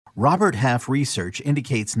Robert Half research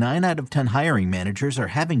indicates 9 out of 10 hiring managers are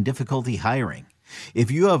having difficulty hiring.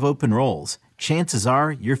 If you have open roles, chances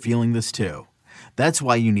are you're feeling this too. That's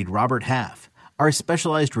why you need Robert Half. Our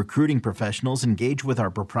specialized recruiting professionals engage with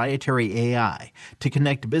our proprietary AI to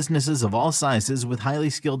connect businesses of all sizes with highly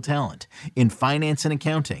skilled talent in finance and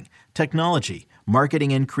accounting, technology,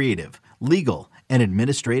 marketing and creative, legal, and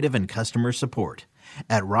administrative and customer support.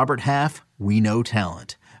 At Robert Half, we know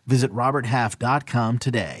talent. Visit roberthalf.com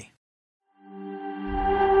today.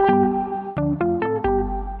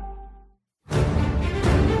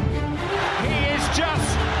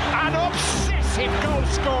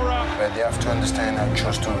 But they have to understand I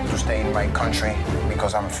chose to stay in my country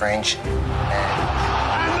because I'm French. And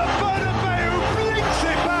the Bernabeu blinks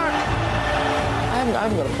it back! I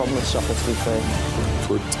haven't got a problem with soccer, to be fair.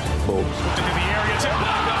 Football. Into the area to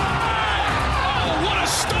Oh, what a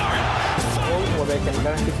start! What I can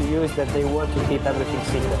guarantee to you is that they want to keep everything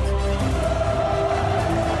secret.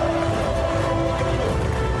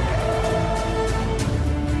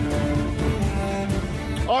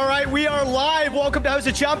 All right, we are live. Welcome to House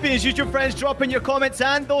of Champions. Use your friends, drop in your comments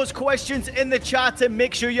and those questions in the chat, and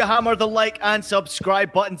make sure you hammer the like and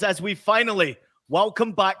subscribe buttons as we finally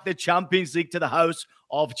welcome back the Champions League to the House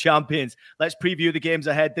of Champions. Let's preview the games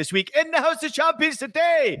ahead this week in the House of Champions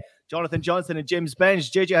today. Jonathan Johnson and James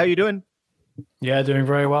Bench. JJ, how you doing? Yeah, doing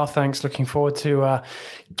very well, thanks. Looking forward to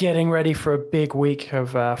getting ready for a big week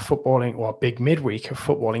of footballing, or big midweek of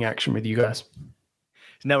footballing action with you guys.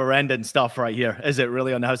 Never-ending stuff right here, is it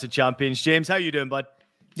really, on the House of Champions? James, how you doing, bud?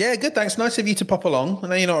 Yeah, good, thanks. Nice of you to pop along. I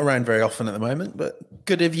know you're not around very often at the moment, but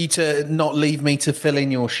good of you to not leave me to fill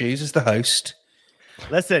in your shoes as the host.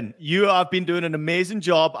 Listen, you have been doing an amazing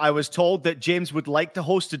job. I was told that James would like to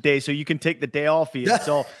host today, so you can take the day off here.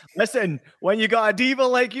 So, listen, when you got a diva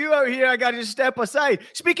like you out here, I got to step aside.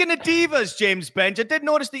 Speaking of divas, James Bench, I did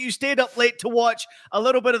notice that you stayed up late to watch a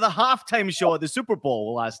little bit of the halftime show at the Super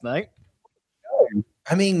Bowl last night.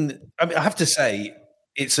 I mean, I have to say,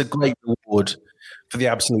 it's a great reward for the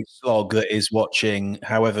absolute slog that is watching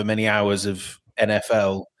however many hours of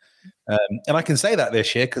NFL. And I can say that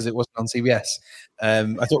this year because it wasn't on CBS. I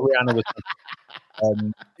thought Rihanna was...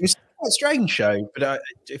 it was quite a strange show, but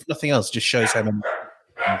if nothing else, just shows how many...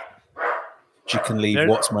 you can leave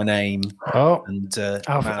What's My Name. Oh, and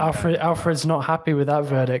Alfred's not happy with that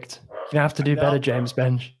verdict. You're going to have to do better, James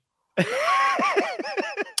Bench.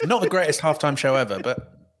 Not the greatest halftime show ever,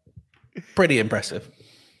 but pretty impressive.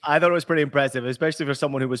 I thought it was pretty impressive, especially for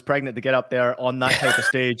someone who was pregnant to get up there on that type of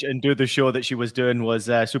stage and do the show that she was doing was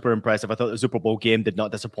super impressive. I thought the Super Bowl game did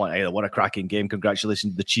not disappoint either. What a cracking game.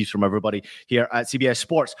 Congratulations to the Chiefs from everybody here at CBS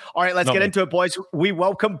Sports. All right, let's get into it, boys. We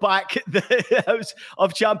welcome back the House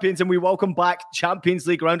of Champions and we welcome back Champions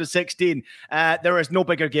League round of 16. There is no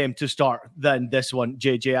bigger game to start than this one,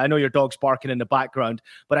 JJ. I know your dog's barking in the background,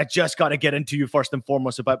 but I just got to get into you first and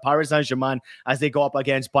foremost about Paris Saint-Germain as they go up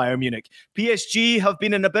against Bayern Munich. PSG have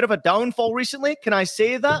been in a bit of a downfall recently, can I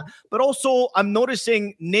say that? But also, I'm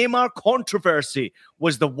noticing Neymar controversy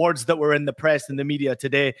was the words that were in the press and the media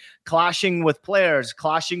today, clashing with players,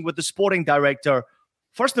 clashing with the sporting director.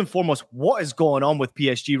 First and foremost, what is going on with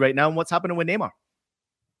PSG right now and what's happening with Neymar?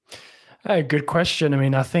 Good question. I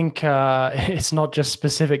mean, I think it's not just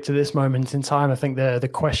specific to this moment in time. I think the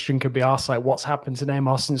question could be asked, like, what's happened to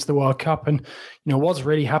Neymar since the World Cup? And, you know, what's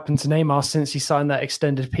really happened to Neymar since he signed that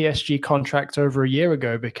extended PSG contract over a year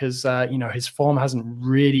ago? Because, you know, his form hasn't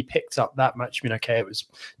really picked up that much. I mean, okay, it was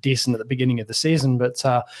decent at the beginning of the season, but,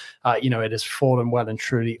 you know, it has fallen well and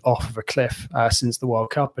truly off of a cliff since the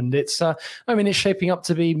World Cup. And it's, I mean, it's shaping up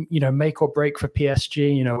to be, you know, make or break for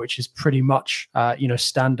PSG, you know, which is pretty much, you know,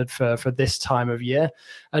 standard for this time of year.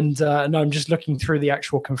 And no, I'm just looking through the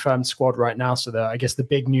actual confirmed squad right now. So I guess the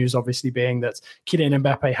big news obviously being that Kylian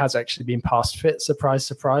Mbappe has actually been past fit. Surprise,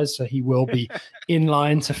 surprise. So he will be in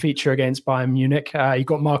line to feature against Bayern Munich. You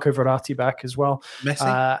got Marco Verratti back as well.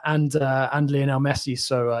 And Lionel Messi.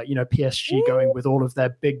 So, you know, PSG going with all of their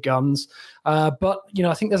big guns. But, you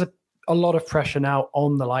know, I think there's a lot of pressure now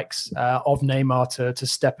on the likes of Neymar to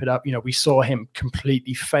step it up. You know, we saw him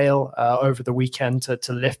completely fail over the weekend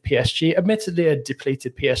to lift PSG. Admittedly, a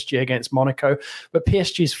depleted PSG against Monaco, but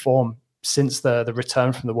PSG's form since the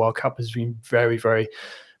return from the World Cup has been very, very,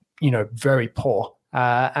 you know, very poor.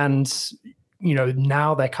 And, you know,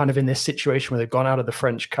 now they're kind of in this situation where they've gone out of the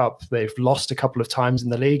French Cup. They've lost a couple of times in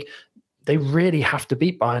the league. They really have to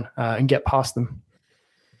beat Bayern and get past them.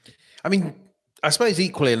 I mean, I suppose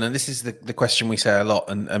equally, and this is the question we say a lot,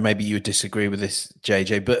 and maybe you would disagree with this,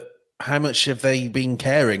 JJ, but how much have they been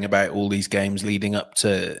caring about all these games leading up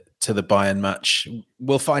to the Bayern match?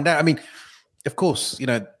 We'll find out. I mean, of course, you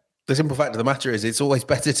know, the simple fact of the matter is it's always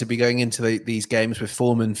better to be going into these games with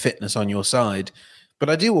form and fitness on your side. But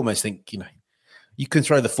I do almost think, you can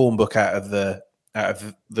throw the form book out of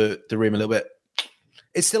the room a little bit.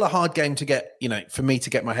 It's still a hard game to get, for me to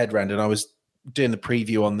get my head around. And I was doing the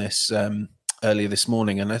preview on this earlier this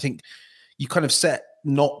morning, and I think you kind of set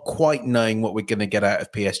not quite knowing what we're going to get out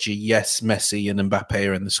of PSG. Yes, Messi and Mbappe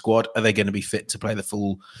are in the squad. Are they going to be fit to play the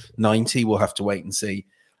full 90? We'll have to wait and see.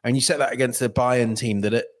 And you set that against the Bayern team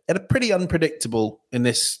that are pretty unpredictable in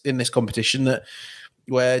this competition,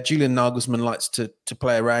 where Julian Nagelsmann likes to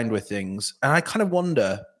play around with things. And I kind of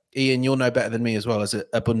wonder, Ian, you'll know better than me as well as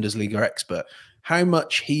a Bundesliga expert, how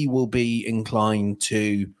much he will be inclined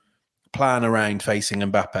to plan around facing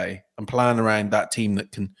Mbappe and plan around that team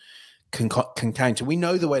that can counter. We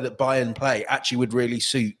know the way that Bayern play actually would really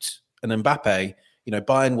suit an Mbappe.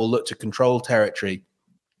 Bayern will look to control territory,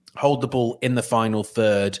 hold the ball in the final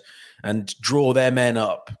third, and draw their men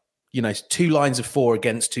up. 2 lines of 4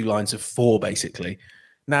 against 2 lines of 4, basically.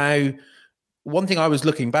 Now, one thing I was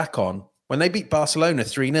looking back on, when they beat Barcelona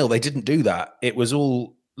 3-0, they didn't do that. It was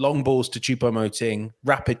all long balls to Choupo-Moting,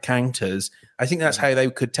 rapid counters. I think that's how they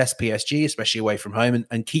could test PSG, especially away from home,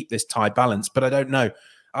 and keep this tie balance. But I don't know.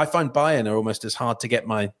 I find Bayern are almost as hard to get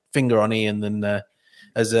my finger on, Ian, than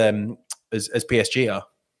as PSG are.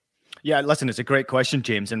 Yeah, listen, it's a great question,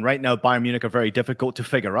 James. And right now, Bayern Munich are very difficult to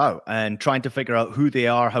figure out. And trying to figure out who they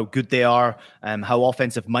are, how good they are, how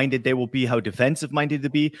offensive-minded they will be, how defensive-minded they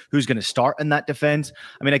be, who's going to start in that defense.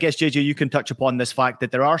 I mean, I guess, JJ, you can touch upon this fact that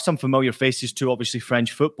there are some familiar faces to, obviously,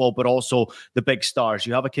 French football, but also the big stars.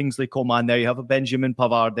 You have a Kingsley Coman there. You have a Benjamin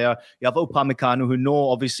Pavard there. You have Upamecano, who know,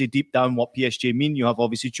 obviously, deep down what PSG mean. You have,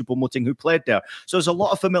 obviously, Choupo-Moting, who played there. So there's a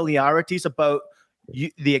lot of familiarities about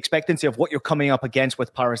the expectancy of what you're coming up against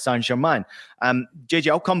with Paris Saint-Germain. JJ,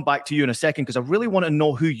 I'll come back to you in a second because I really want to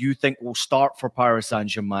know who you think will start for Paris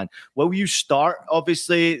Saint-Germain. Will you start,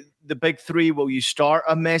 obviously, the big three? Will you start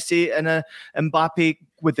a Messi and a Mbappe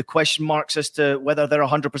with the question marks as to whether they're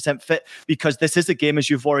 100% fit? Because this is a game, as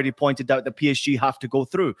you've already pointed out, that PSG have to go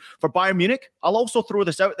through. For Bayern Munich, I'll also throw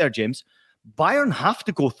this out there, James. Bayern have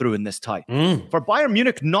to go through in this tie. For Bayern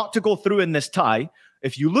Munich not to go through in this tie,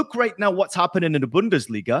 if you look right now what's happening in the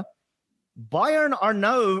Bundesliga, Bayern are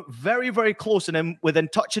now very, very close and within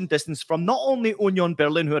touching distance from not only Union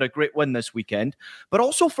Berlin, who had a great win this weekend, but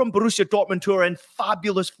also from Borussia Dortmund, who are in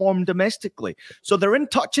fabulous form domestically. So they're in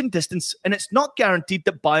touching distance, and it's not guaranteed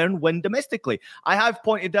that Bayern win domestically. I have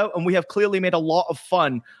pointed out, and we have clearly made a lot of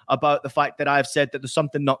fun about the fact that I've said that there's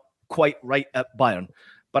something not quite right at Bayern.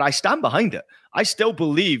 But I stand behind it. I still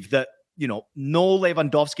believe that, no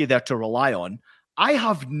Lewandowski there to rely on. I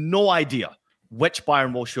have no idea which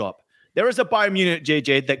Bayern will show up. There is a Bayern Munich,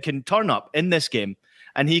 JJ, that can turn up in this game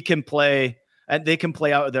and he can play, and they can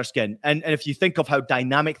play out of their skin. And if you think of how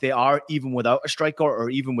dynamic they are, even without a striker or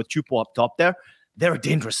even with Choupo up top there, they're a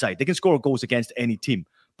dangerous side. They can score goals against any team.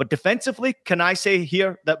 But defensively, can I say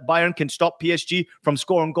here that Bayern can stop PSG from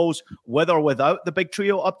scoring goals with or without the big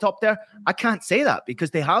trio up top there? I can't say that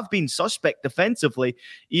because they have been suspect defensively,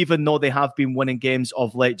 even though they have been winning games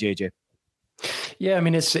of late, JJ. Yeah, I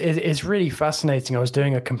mean, it's really fascinating. I was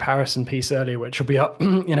doing a comparison piece earlier, which will be up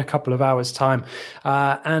in a couple of hours' time.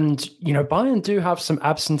 And, Bayern do have some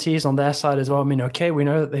absentees on their side as well. I mean, okay, we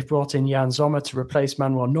know that they've brought in Jan Sommer to replace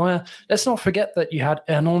Manuel Neuer. Let's not forget that you had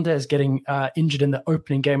Hernandez getting injured in the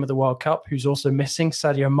opening game of the World Cup, who's also missing.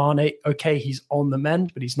 Sadio Mane, okay, he's on the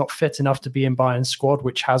mend, but he's not fit enough to be in Bayern's squad,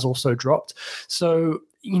 which has also dropped. So,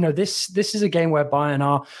 this is a game where Bayern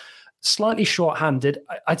are slightly short-handed.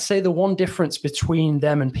 I'd say the one difference between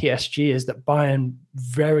them and PSG is that Bayern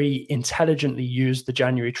very intelligently used the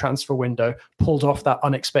January transfer window, pulled off that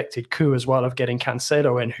unexpected coup as well of getting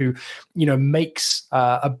Cancelo in, who, makes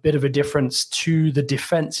a bit of a difference to the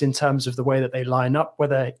defense in terms of the way that they line up,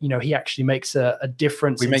 whether, he actually makes a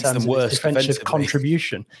difference in terms of his defensive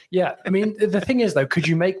contribution. Yeah. I mean, the thing is, though, could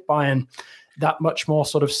you make Bayern that much more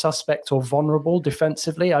sort of suspect or vulnerable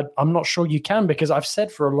defensively? I'm not sure you can, because I've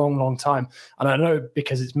said for a long, long time, and I know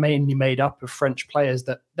because it's mainly made up of French players,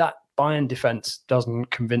 that Bayern defense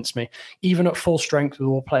doesn't convince me. Even at full strength with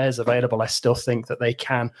all players available, I still think that they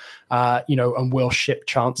can, and will ship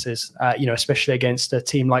chances, especially against a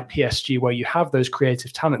team like PSG where you have those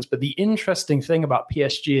creative talents. But the interesting thing about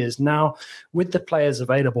PSG is now with the players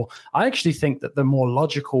available, I actually think that the more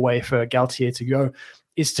logical way for Galtier to go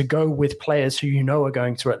is to go with players who are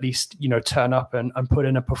going to at least, turn up and put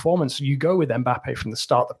in a performance. You go with Mbappe from the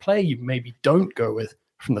start. The player you maybe don't go with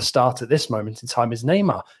from the start at this moment in time is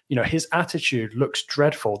Neymar. His attitude looks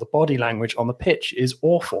dreadful. The body language on the pitch is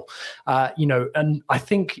awful. And I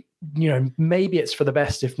think, maybe it's for the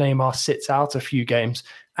best if Neymar sits out a few games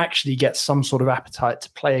actually gets some sort of appetite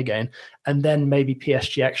to play again. And then maybe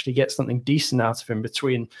PSG actually gets something decent out of him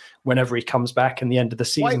between whenever he comes back and the end of the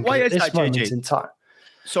season. Why is this that, moment JJ? in time?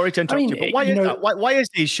 Sorry to interrupt you, but why is that? Why is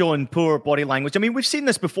he showing poor body language? I mean, we've seen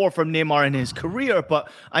this before from Neymar in his career,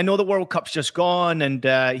 but I know the World Cup's just gone, and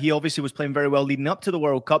he obviously was playing very well leading up to the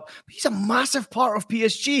World Cup. But he's a massive part of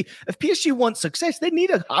PSG. If PSG wants success, they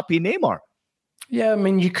need a happy Neymar. Yeah, I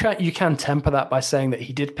mean, you can temper that by saying that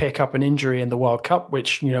he did pick up an injury in the World Cup,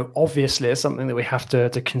 which, obviously is something that we have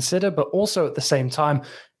to consider, but also at the same time,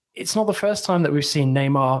 it's not the first time that we've seen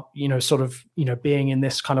Neymar, being in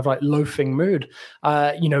this kind of like loafing mood.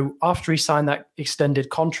 After he signed that extended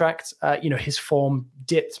contract, his form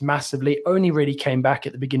dipped massively, only really came back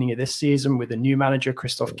at the beginning of this season with a new manager,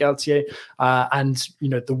 Christophe Galtier, and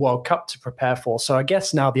the World Cup to prepare for. So I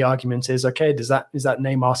guess now the argument is, okay, is that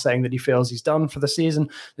Neymar saying that he feels he's done for the season?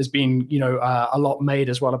 There's been a lot made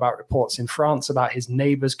as well about reports in France about his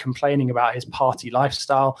neighbors complaining about his party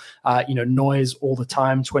lifestyle, noise all the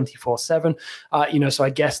time, 24/7. So I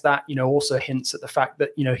guess that also hints at the fact that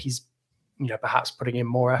he's perhaps putting in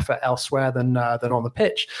more effort elsewhere than on the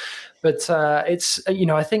pitch. But it's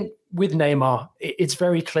I think with Neymar, it's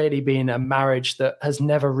very clearly been a marriage that has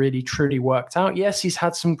never really truly worked out. Yes, he's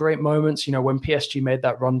had some great moments. When PSG made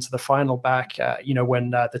that run to the final back, when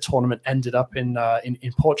the tournament ended up in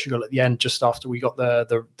Portugal at the end, just after we got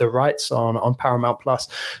the rights on Paramount Plus,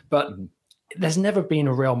 but. There's never been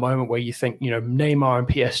a real moment where you think, Neymar and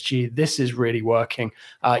PSG, this is really working.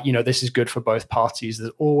 This is good for both parties.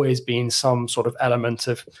 There's always been some sort of element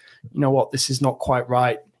of, this is not quite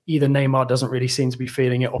right. Either Neymar doesn't really seem to be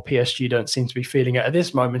feeling it or PSG don't seem to be feeling it. At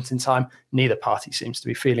this moment in time, neither party seems to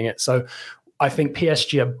be feeling it. So I think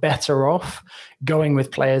PSG are better off going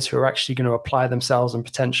with players who are actually going to apply themselves and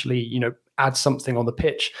potentially, add something on the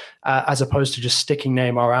pitch, as opposed to just sticking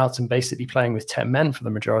Neymar out and basically playing with 10 men for the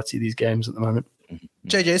majority of these games at the moment.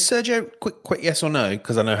 JJ, is Sergio, quick yes or no,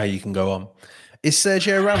 because I know how you can go on. Is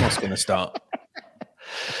Sergio Ramos going to start?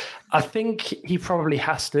 I think he probably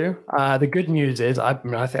has to. The good news is, I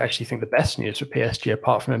actually think the best news for PSG,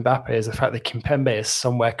 apart from Mbappe, is the fact that Kimpembe is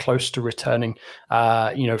somewhere close to returning.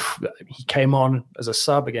 He came on as a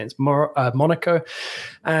sub against Monaco,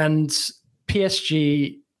 and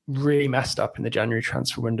PSG really messed up in the January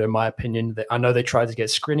transfer window, in my opinion. I know they tried to get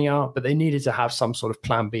Skriniar, but they needed to have some sort of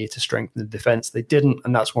plan B to strengthen the defense. They didn't,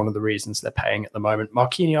 and that's one of the reasons they're paying at the moment.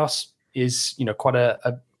 Marquinhos is, quite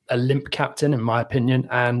a limp captain, in my opinion,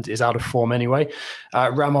 and is out of form anyway.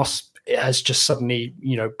 Ramos has just suddenly,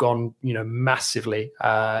 gone, massively,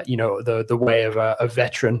 the way of a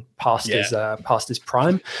veteran past his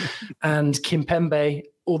prime. And Kimpembe,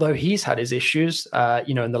 although he's had his issues,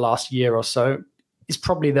 in the last year or so, is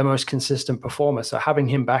probably the most consistent performer. So having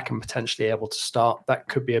him back and potentially able to start, that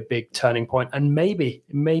could be a big turning point. And maybe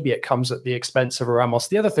it comes at the expense of Ramos.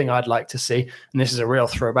 The other thing I'd like to see, and this is a real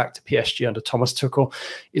throwback to PSG under Thomas Tuchel,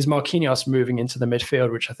 is Marquinhos moving into the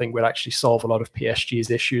midfield, which I think would actually solve a lot of PSG's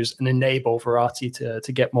issues and enable Verratti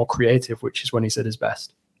to get more creative, which is when he's at his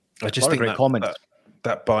best. I just think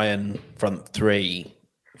that Bayern front three,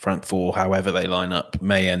 front four, however they line up,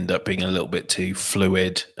 may end up being a little bit too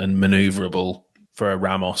fluid and maneuverable for a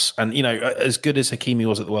Ramos. And, as good as Hakimi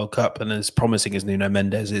was at the World Cup and as promising as Nuno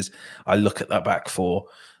Mendes is, I look at that back four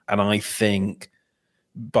and I think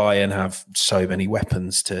Bayern have so many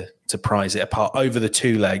weapons to prize it apart over the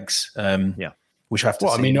two legs. Which have to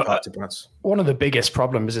one of the biggest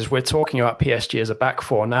problems is we're talking about PSG as a back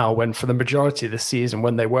four now, when for the majority of the season,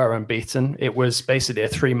 when they were unbeaten, it was basically a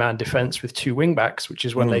three-man defense with two wing backs, which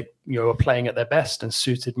is when they were playing at their best and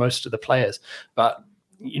suited most of the players. But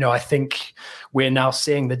I think we're now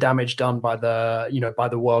seeing the damage done by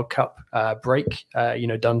the World Cup break,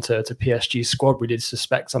 done to PSG's squad. We did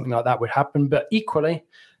suspect something like that would happen, but equally,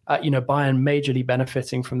 Bayern majorly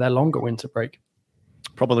benefiting from their longer winter break.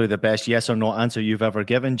 Probably the best yes or no answer you've ever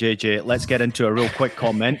given, JJ. Let's get into a real quick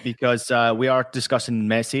comment because we are discussing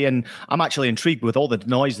Messi, and I'm actually intrigued with all the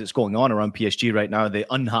noise that's going on around PSG right now, the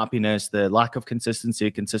unhappiness, the lack of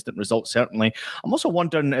consistency, consistent results, certainly. I'm also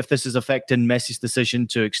wondering if this is affecting Messi's decision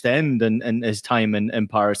to extend and his time in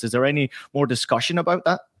Paris. Is there any more discussion about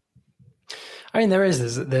that? I mean,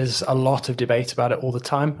 there's a lot of debate about it all the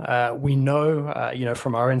time. We know,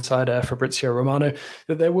 from our insider Fabrizio Romano,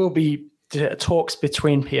 that there will be talks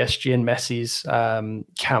between PSG and Messi's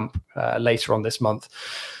camp later on this month.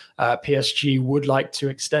 PSG would like to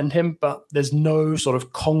extend him, but there's no sort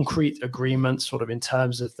of concrete agreement sort of in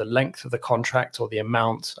terms of the length of the contract or the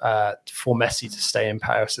amount for Messi to stay in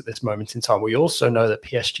Paris at this moment in time. We also know that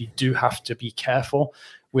PSG do have to be careful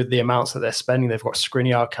with the amounts that they're spending. They've got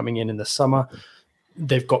Skriniar coming in the summer.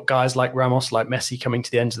 they've got guys like Ramos, like Messi coming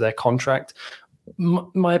to the end of their contract.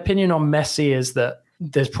 My opinion on Messi is that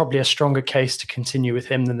there's probably a stronger case to continue with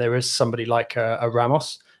him than there is somebody like a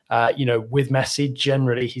Ramos. With Messi,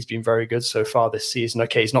 generally, he's been very good so far this season.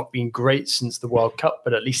 Okay, he's not been great since the World Cup,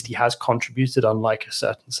 but at least he has contributed, unlike a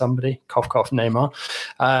certain somebody, cough, cough, Neymar.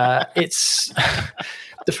 It's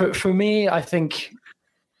for me, I think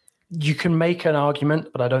you can make an argument,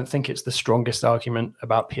 but I don't think it's the strongest argument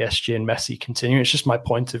about PSG and Messi continuing. It's just my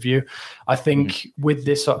point of view. I think with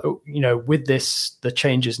this, the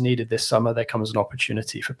changes needed this summer, there comes an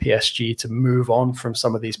opportunity for PSG to move on from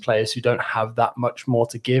some of these players who don't have that much more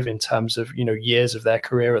to give in terms of, years of their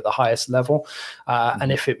career at the highest level. And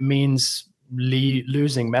if it means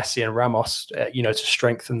losing Messi and Ramos, to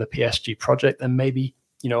strengthen the PSG project, then maybe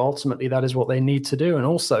ultimately that is what they need to do. And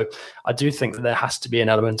also, I do think that there has to be an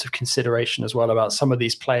element of consideration as well about some of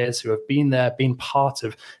these players who have been part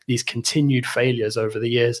of these continued failures over the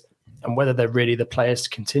years, and whether they're really the players to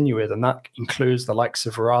continue with. And that includes the likes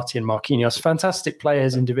of Verratti and Marquinhos, fantastic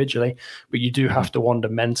players individually, but you do have to wonder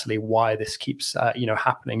mentally why this keeps,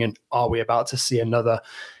 happening. And are we about to see another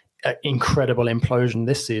incredible implosion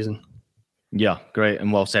this season? Yeah, great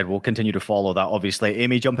and well said. We'll continue to follow that, obviously.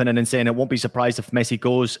 Amy jumping in and saying it won't be surprised if Messi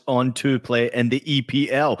goes on to play in the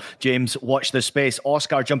EPL. James, watch the space.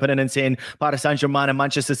 Oscar jumping in and saying Paris Saint-Germain and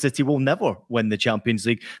Manchester City will never win the Champions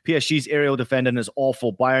League. PSG's aerial defending is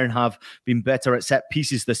awful. Bayern have been better at set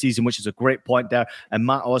pieces this season, which is a great point there. And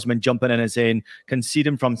Matt Osman jumping in and saying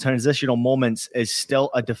conceding from transitional moments is still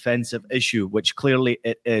a defensive issue, which clearly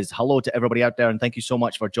it is. Hello to everybody out there, and thank you so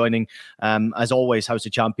much for joining. As always, House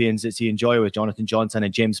of Champions, it's the Enjoy with Jonathan Johnson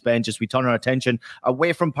and James Bench. As we turn our attention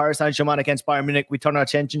away from Paris Saint-Germain against Bayern Munich, we turn our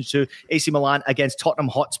attention to AC Milan against Tottenham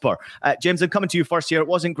Hotspur. James, I'm coming to you first here. It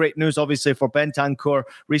wasn't great news, obviously, for Bentancur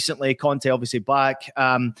recently. Conte obviously back,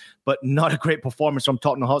 but not a great performance from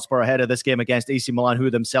Tottenham Hotspur ahead of this game against AC Milan, who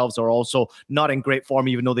themselves are also not in great form,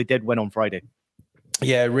 even though they did win on Friday.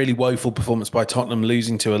 Yeah, really woeful performance by Tottenham,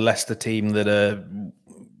 losing to a Leicester team that are,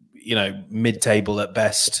 mid-table at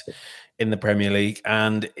best in the Premier League,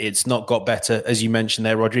 and it's not got better. As you mentioned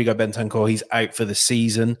there, Rodrigo Bentancur, he's out for the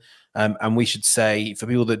season. And we should say, for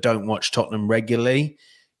people that don't watch Tottenham regularly,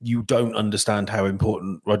 you don't understand how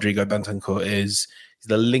important Rodrigo Bentancur is. He's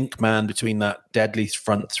the link man between that deadly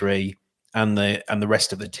front three and the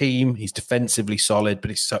rest of the team. He's defensively solid,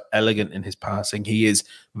 but he's so elegant in his passing. He is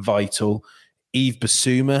vital. Yves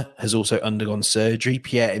Bissouma has also undergone surgery.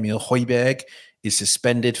 Pierre-Emile Højbjerg is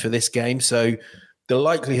suspended for this game. So the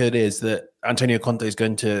likelihood is that Antonio Conte is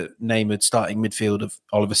going to name a starting midfield of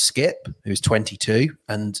Oliver Skipp, who's 22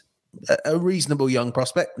 and a reasonable young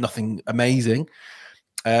prospect, nothing amazing,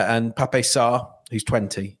 and Pape Sarr, who's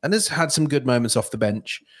 20 and has had some good moments off the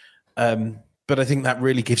bench. But I think that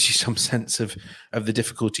really gives you some sense of the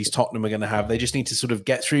difficulties Tottenham are going to have. They just need to sort of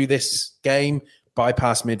get through this game,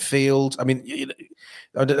 bypass midfield. I mean,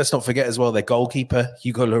 let's not forget as well, their goalkeeper,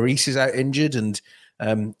 Hugo Lloris, is out injured, and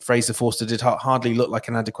Fraser Forster did hardly look like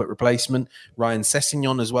an adequate replacement. Ryan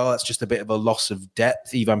Sessegnon as well. That's just a bit of a loss of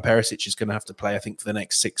depth. Ivan Perisic is going to have to play, I think, for the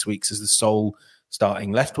next 6 weeks as the sole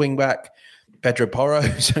starting left wing back. Pedro Porro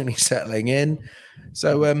is only settling in.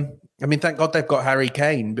 So, I mean, thank God they've got Harry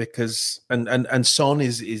Kane, because and Son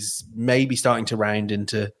is maybe starting to round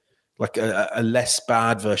into like a less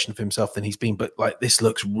bad version of himself than he's been. But like, this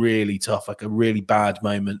looks really tough, like a really bad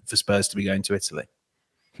moment for Spurs to be going to Italy.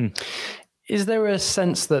 Is there a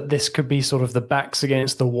sense that this could be sort of the backs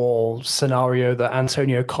against the wall scenario that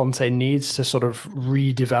Antonio Conte needs to sort of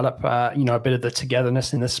redevelop, a bit of the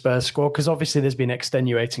togetherness in the Spurs squad? Because obviously there's been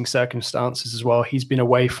extenuating circumstances as well. He's been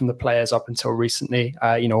away from the players up until recently.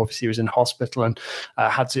 Obviously he was in hospital and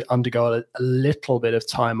had to undergo a little bit of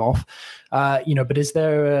time off. But is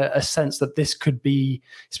there a sense that this could be,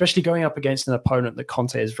 especially going up against an opponent that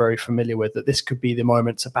Conte is very familiar with, that this could be the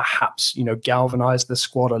moment to perhaps, galvanize the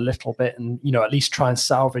squad a little bit and, at least try and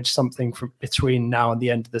salvage something from between now and the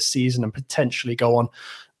end of the season and potentially go on,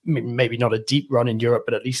 maybe not a deep run in Europe,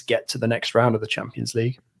 but at least get to the next round of the Champions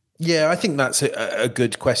League? Yeah, I think that's a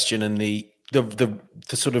good question. And the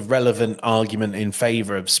sort of relevant argument in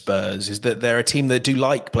favour of Spurs is that they're a team that do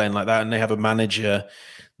like playing like that, and they have a manager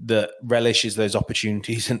that relishes those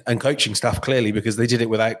opportunities and coaching staff, clearly, because they did it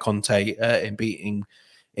without Conte in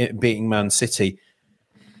beating Man City.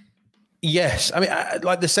 Yes, I mean,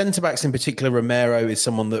 like the centre-backs in particular, Romero is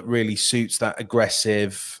someone that really suits that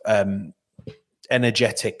aggressive,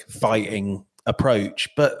 energetic, fighting approach.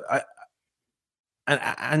 But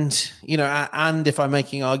and if I'm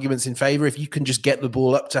making arguments in favour, if you can just get the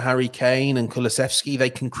ball up to Harry Kane and Kulusevski,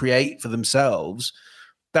 they can create for themselves.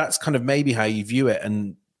 That's kind of maybe how you view it.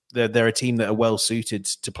 And they're a team that are well suited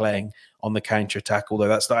to playing on the counter attack. Although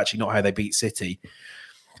that's actually not how they beat City.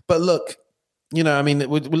 But look, I mean,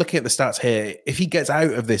 we're looking at the stats here. If he gets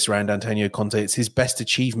out of this round, Antonio Conte, it's his best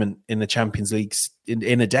achievement in the Champions League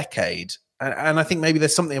in a decade. And I think maybe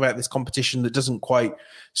there's something about this competition that doesn't quite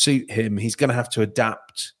suit him. He's going to have to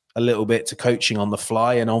adapt a little bit to coaching on the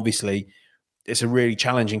fly. And obviously, it's a really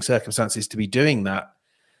challenging circumstances to be doing that.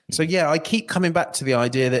 So, yeah, I keep coming back to the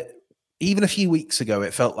idea that even a few weeks ago,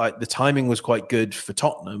 it felt like the timing was quite good for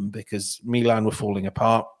Tottenham because Milan were falling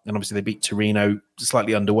apart. And obviously they beat Torino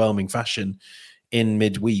slightly underwhelming fashion in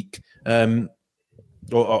midweek or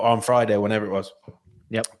on Friday, whenever it was.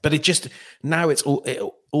 Yep. But it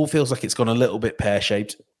all feels like it's gone a little bit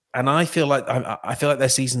pear-shaped. And I feel like their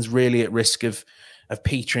season's really at risk of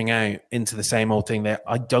petering out into the same old thing there.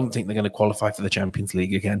 I don't think they're going to qualify for the Champions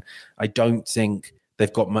League again. I don't think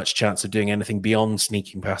they've got much chance of doing anything beyond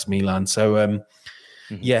sneaking past Milan. So,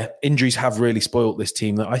 injuries have really spoilt this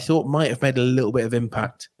team that I thought might have made a little bit of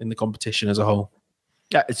impact in the competition as a whole.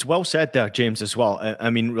 Yeah, it's well said there, James, as well. I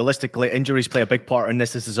mean, realistically, injuries play a big part in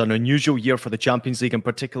this. This is an unusual year for the Champions League, in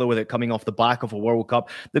particular with it coming off the back of a World Cup.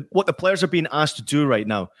 What the players are being asked to do right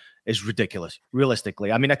now is ridiculous,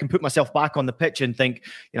 realistically. I mean, I can put myself back on the pitch and think,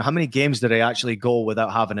 how many games did I actually go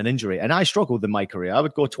without having an injury? And I struggled in my career. I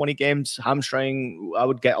would go 20 games, hamstring. I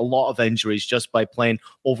would get a lot of injuries just by playing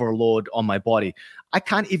overload on my body. I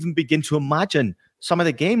can't even begin to imagine some of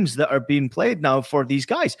the games that are being played now for these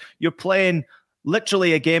guys. You're playing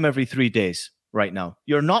literally a game every 3 days right now.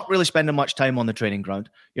 You're not really spending much time on the training ground.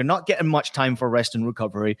 You're not getting much time for rest and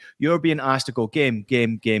recovery. You're being asked to go game.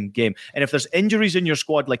 And if there's injuries in your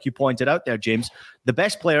squad, like you pointed out there, James, the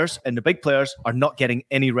best players and the big players are not getting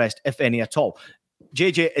any rest, if any at all.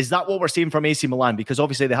 JJ, is that what we're seeing from AC Milan? Because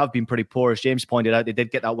obviously they have been pretty poor. As James pointed out, they did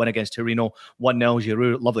get that win against Torino, 1-0.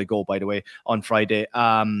 Giroud, lovely goal, by the way, on Friday.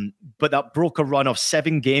 But that broke a run of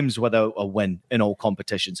 7 games without a win in all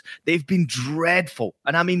competitions. They've been dreadful,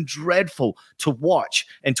 and I mean dreadful, to watch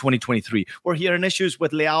in 2023. We're hearing issues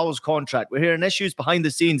with Leao's contract. We're hearing issues behind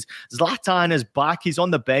the scenes. Zlatan is back. He's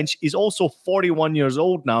on the bench. He's also 41 years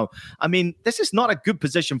old now. I mean, this is not a good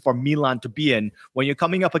position for Milan to be in when you're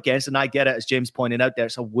coming up against, and I get it, as James pointed out there,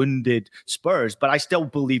 it's a wounded Spurs, but I still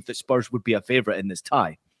believe that Spurs would be a favourite in this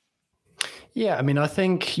tie. Yeah, I mean, I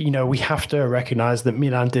think, we have to recognize that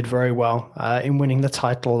Milan did very well in winning the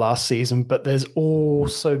title last season, but there's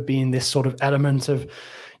also been this sort of element of,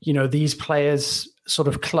 these players sort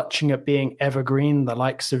of clutching at being evergreen, the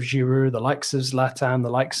likes of Giroud, the likes of Zlatan, the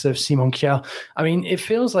likes of Simon Kjær. I mean, it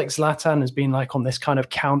feels like Zlatan has been like on this kind of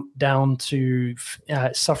countdown to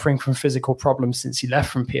suffering from physical problems since he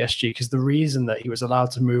left from PSG, because the reason that he was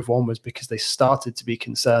allowed to move on was because they started to be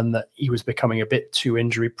concerned that he was becoming a bit too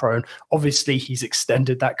injury prone. Obviously, he's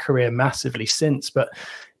extended that career massively since, but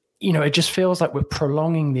it just feels like we're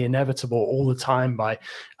prolonging the inevitable all the time by,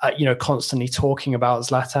 constantly talking about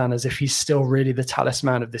Zlatan as if he's still really the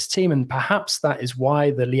talisman of this team. And perhaps that is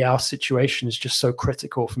why the Leao situation is just so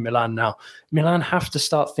critical for Milan now. Milan have to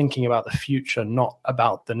start thinking about the future, not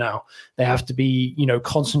about the now. They have to be,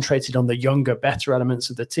 concentrated on the younger, better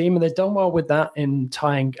elements of the team. And they've done well with that in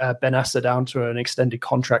tying Benassa down to an extended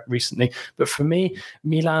contract recently. But for me,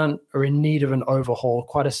 Milan are in need of an overhaul,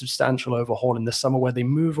 quite a substantial overhaul in the summer, where they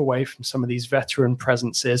move away from some of these veteran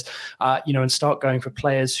presences, and start going for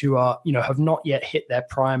players who are, have not yet hit their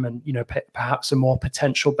prime and, perhaps are more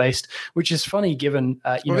potential based, which is funny given,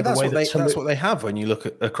 that's what they have when you look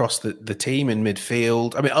across the team in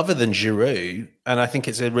midfield. I mean, other than Giroud, and I think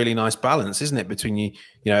it's a really nice balance, isn't it, between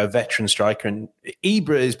a veteran striker, and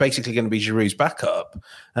Ibra is basically going to be Giroud's backup.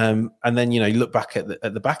 And then, you look back at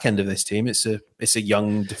the back end of this team, it's a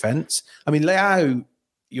young defense. I mean, Leao,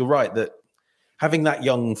 you're right that having that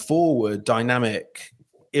young forward, dynamic,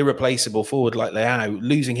 irreplaceable forward like Leao,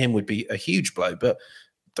 losing him would be a huge blow. But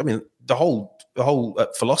I mean, the whole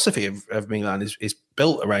philosophy of Milan is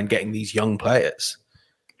built around getting these young players.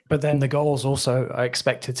 But then the goals also are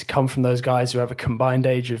expected to come from those guys who have a combined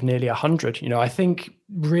age of nearly 100. I think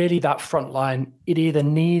really that front line, it either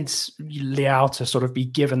needs Leao to sort of be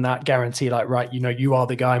given that guarantee, like, right, you are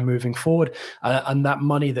the guy moving forward. And that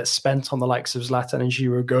money that's spent on the likes of Zlatan and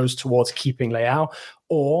Giroud goes towards keeping Leao,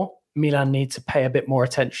 or Milan need to pay a bit more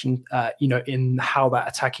attention, in how that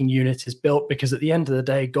attacking unit is built, because at the end of the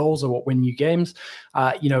day, goals are what win you games,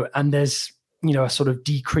 and there's, a sort of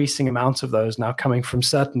decreasing amount of those now coming from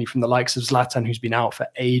certainly from the likes of Zlatan, who's been out for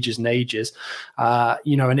ages and ages,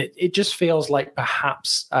 and it just feels like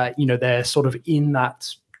perhaps, they're sort of in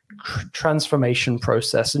that transformation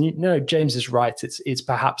process. And, James is right. It's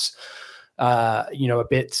perhaps a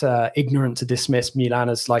bit ignorant to dismiss Milan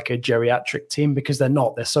as like a geriatric team, because they're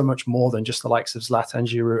not. They're so much more than just the likes of Zlatan,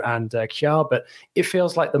 Giroud and Kjaer. But it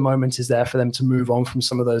feels like the moment is there for them to move on from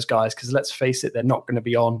some of those guys, because let's face it, they're not going to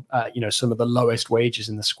be on some of the lowest wages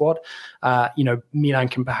in the squad. Milan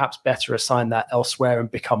can perhaps better assign that elsewhere and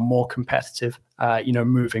become more competitive,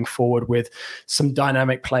 moving forward with some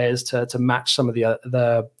dynamic players to match some of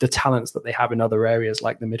the talents that they have in other areas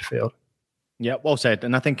like the midfield. Yeah, well said.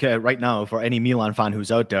 And I think right now, for any Milan fan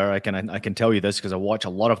who's out there, I can tell you this because I watch a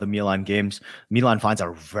lot of the Milan games. Milan fans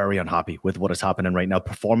are very unhappy with what is happening right now.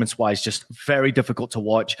 Performance-wise, just very difficult to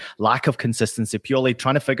watch. Lack of consistency. Pioli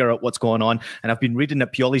trying to figure out what's going on. And I've been reading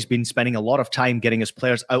that Pioli's been spending a lot of time getting his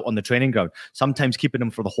players out on the training ground, sometimes keeping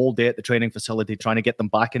them for the whole day at the training facility, trying to get them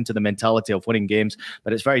back into the mentality of winning games.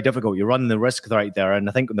 But it's very difficult. You're running the risk right there. And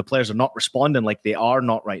I think when the players are not responding like they are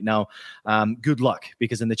not right now, good luck.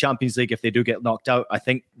 Because in the Champions League, if they do get knocked out, I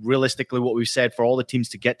think realistically what we've said for all the teams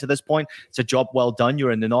to get to this point, it's a job well done.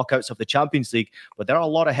 You're in the knockouts of the Champions League, but there are a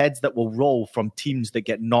lot of heads that will roll from teams that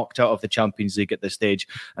get knocked out of the Champions League at this stage,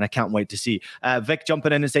 and I can't wait to see. Vic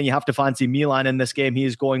jumping in and saying you have to fancy Milan in this game. He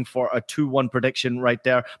is going for a 2-1 prediction right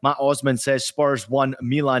there. Matt Osman says Spurs 1,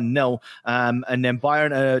 Milan 0, and then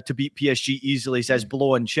Bayern to beat PSG easily, says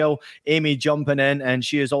Blow and Chill. Amy jumping in, and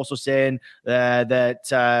she is also saying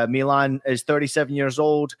that Milan is 37 years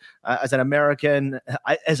old. As an American,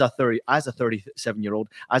 as a 37-year-old,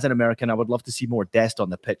 as an American, I would love to see more Dest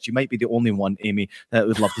on the pitch. You might be the only one, Amy, that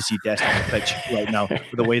would love to see Dest on the pitch right now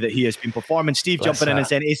with the way that he has been performing. Steve jumping in and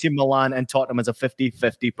saying AC Milan and Tottenham is a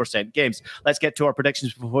 50-50% games. Let's get to our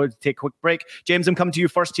predictions before we take a quick break. James, I'm coming to you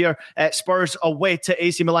first here. Spurs away to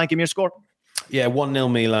AC Milan. Give me your score. Yeah,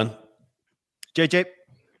 1-0 Milan. JJ?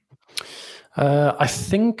 I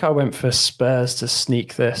think I went for Spurs to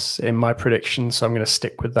sneak this in my prediction, so I'm going to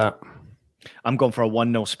stick with that. I'm going for a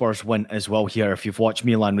 1-0 Spurs win as well here. If you've watched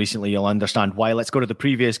Milan recently, you'll understand why. Let's go to the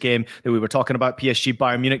previous game that we were talking about, PSG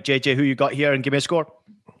Bayern Munich. JJ, who you got here, and give me a score.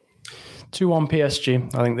 2-1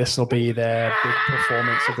 PSG. I think this will be their big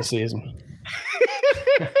performance of the season.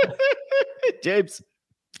 James?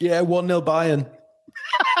 Yeah, 1-0 Bayern.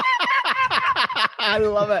 I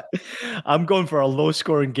love it. I'm going for a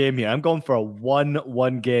low-scoring game here. I'm going for a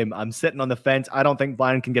 1-1 game. I'm sitting on the fence. I don't think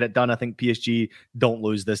Bayern can get it done. I think PSG don't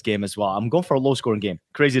lose this game as well. I'm going for a low-scoring game.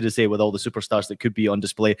 Crazy to say with all the superstars that could be on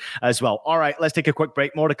display as well. All right, let's take a quick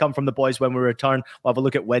break. More to come from the boys when we return. We'll have a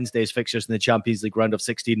look at Wednesday's fixtures in the Champions League round of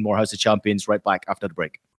 16. More House of Champions right back after the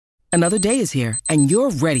break. Another day is here, and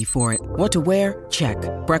you're ready for it. What to wear? Check.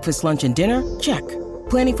 Breakfast, lunch, and dinner? Check.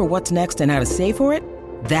 Planning for what's next and how to save for it?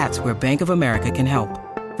 That's where Bank of America can help.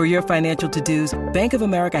 For your financial to-dos, Bank of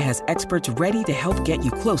America has experts ready to help get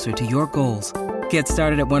you closer to your goals. Get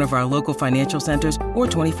started at one of our local financial centers or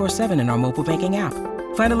 24/7 in our mobile banking app.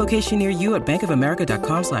 Find a location near you at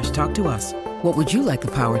bankofamerica.com/talktous. What would you like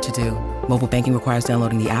the power to do? Mobile banking requires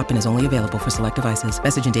downloading the app and is only available for select devices.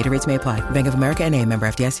 Message and data rates may apply. Bank of America N.A., member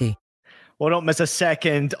FDIC. Well, don't miss a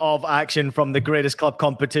second of action from the greatest club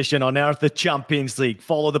competition on earth, the Champions League.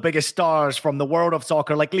 Follow the biggest stars from the world of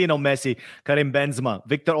soccer like Lionel Messi, Karim Benzema,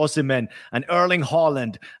 Victor Osimhen, and Erling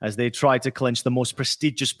Haaland as they try to clinch the most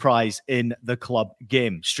prestigious prize in the club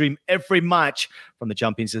game. Stream every match from the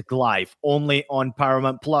Champions League live, only on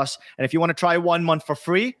Paramount+. And if you want to try 1 month for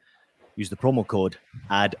free, use the promo code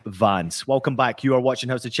ADVANCE. Welcome back. You are watching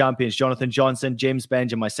House of Champions. Jonathan Johnson, James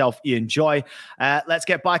Benge, and myself, Ian Joy. Let's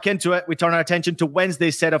get back into it. We turn our attention to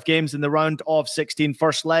Wednesday's set of games in the round of 16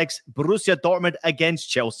 first legs. Borussia Dortmund against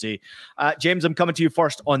Chelsea. James, I'm coming to you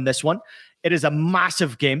first on this one. It is a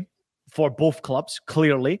massive game for both clubs,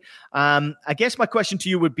 clearly. I guess my question to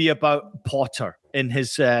you would be about Potter in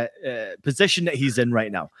his position that he's in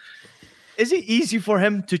right now. Is it easy for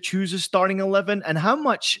him to choose a starting 11? And how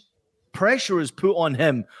much pressure is put on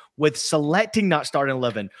him with selecting that starting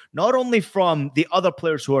 11, not only from the other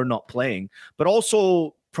players who are not playing, but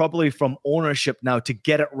also probably from ownership now to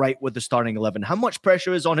get it right with the starting 11? How much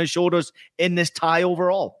pressure is on his shoulders in this tie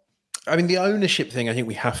overall? I mean, the ownership thing, I think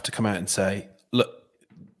we have to come out and say, look,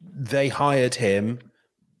 they hired him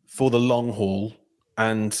for the long haul,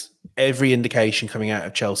 and every indication coming out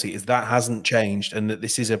of Chelsea is that hasn't changed, and that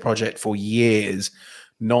this is a project for years,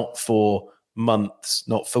 not for months,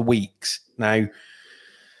 not for weeks. Now,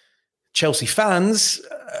 Chelsea fans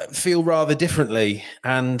feel rather differently.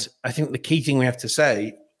 And I think the key thing we have to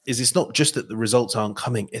say is it's not just that the results aren't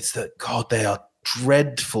coming, it's that, God, they are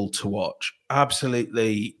dreadful to watch.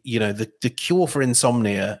 Absolutely. You know, the cure for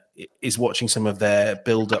insomnia is watching some of their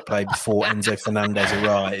build-up play before Enzo Fernandez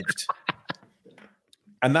arrived.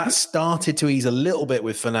 And that started to ease a little bit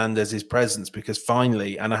with Fernandez's presence, because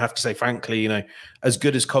finally, and I have to say, frankly, as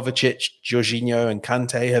good as Kovacic, Jorginho, and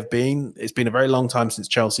Conte have been, it's been a very long time since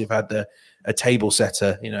Chelsea have had a table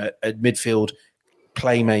setter, a midfield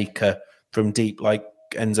playmaker from deep like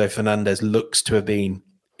Enzo Fernandez looks to have been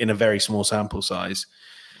in a very small sample size.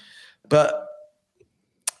 But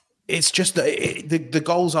it's just that the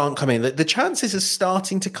goals aren't coming. The chances are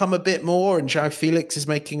starting to come a bit more, and João Felix is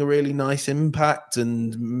making a really nice impact,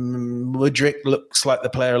 and Mudryk looks like the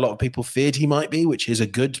player a lot of people feared he might be, which is a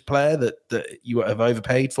good player that you have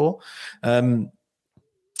overpaid for.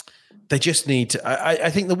 They just need to... I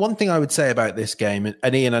think the one thing I would say about this game,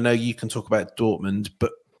 and Ian, I know you can talk about Dortmund,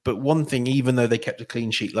 but one thing, even though they kept a clean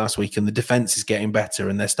sheet last week and the defense is getting better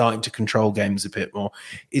and they're starting to control games a bit more,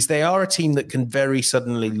 is they are a team that can very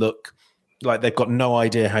suddenly look like they've got no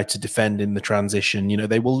idea how to defend in the transition.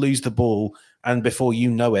 They will lose the ball, and before you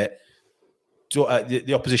know it,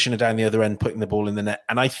 the opposition are down the other end putting the ball in the net.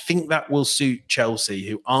 And I think that will suit Chelsea,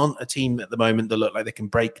 who aren't a team at the moment that look like they can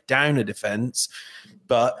break down a defense,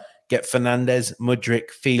 but get Fernandez, Mudryk,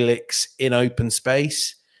 Felix in open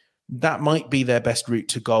space. That might be their best route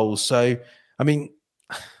to goals. So, I mean,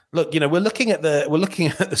 look, we're looking at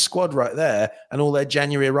the squad right there and all their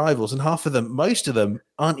January arrivals, and most of them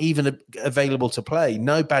aren't even available to play.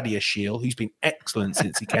 No Badiashile, who's been excellent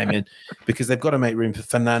since he came in, because they've got to make room for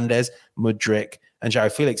Fernandez, Mudryk, and João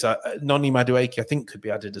Felix. Noni Madueke, I think, could be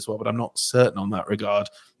added as well, but I'm not certain on that regard.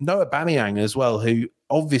 Noah Aubameyang as well, who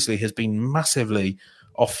obviously has been massively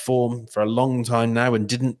off form for a long time now and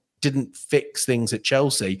didn't fix things at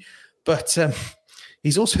Chelsea. But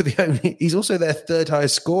he's also their third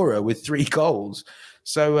highest scorer with 3 goals.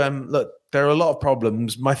 So look, there are a lot of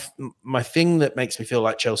problems. My thing that makes me feel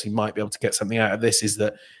like Chelsea might be able to get something out of this is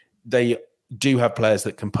that they do have players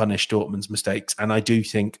that can punish Dortmund's mistakes. And I do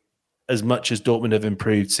think, as much as Dortmund have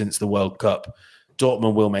improved since the World Cup,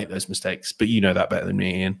 Dortmund will make those mistakes. But you know that better than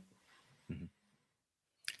me, Ian.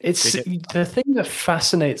 It's the thing that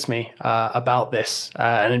fascinates me about this,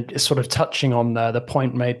 and it's sort of touching on the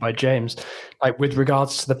point made by James, like with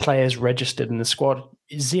regards to the players registered in the squad.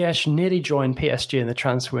 Ziyech nearly joined PSG in the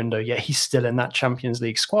transfer window, yet he's still in that Champions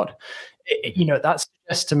League squad. That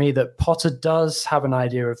suggests to me that Potter does have an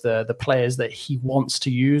idea of the players that he wants to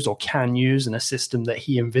use or can use in a system that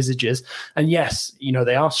he envisages. And yes,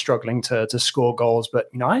 they are struggling to score goals, but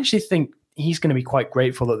I actually think he's going to be quite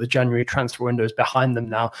grateful that the January transfer window is behind them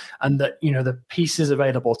now, and that the pieces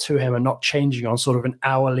available to him are not changing on sort of an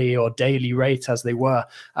hourly or daily rate as they were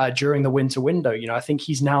during the winter window. I think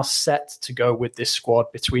he's now set to go with this squad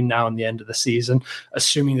between now and the end of the season,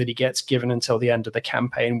 assuming that he gets given until the end of the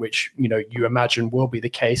campaign, which you imagine will be the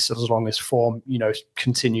case as long as form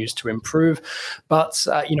continues to improve. But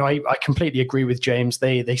I completely agree with James.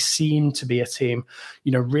 They seem to be a team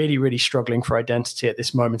really, really struggling for identity at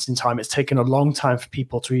this moment in time. It's taken a long time for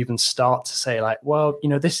people to even start to say, like, well,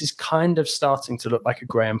 this is kind of starting to look like a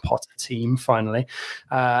Graham Potter team finally.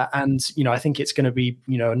 And I think it's going to be,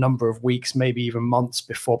 a number of weeks, maybe even months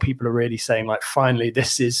before people are really saying, like, finally,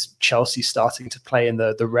 this is Chelsea starting to play in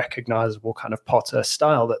the recognizable kind of Potter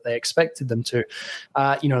style that they expected them to.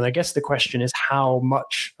 I guess the question is, how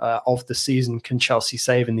much of the season can Chelsea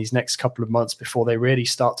save in these next couple of months before they really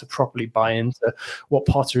start to properly buy into what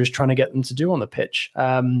Potter is trying to get them to do on the pitch?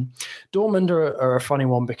 Dortmund are a funny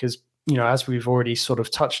one because, as we've already sort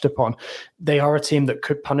of touched upon, they are a team that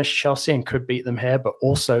could punish Chelsea and could beat them here, but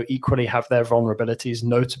also equally have their vulnerabilities,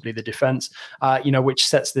 notably the defense, which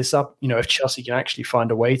sets this up. If Chelsea can actually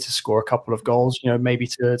find a way to score a couple of goals, maybe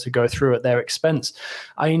to go through at their expense.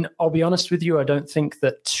 I mean, I'll be honest with you, I don't think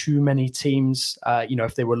that too many teams,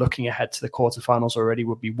 if they were looking ahead to the quarterfinals already,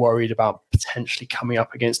 would be worried about potentially coming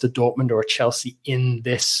up against a Dortmund or a Chelsea in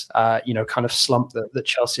this, kind of slump that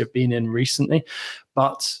Chelsea have been in recently.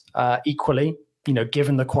 But equally,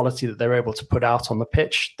 given the quality that they're able to put out on the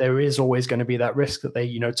pitch, there is always going to be that risk that they,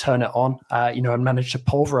 turn it on, and manage to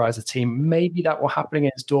pulverize a team. Maybe that will happen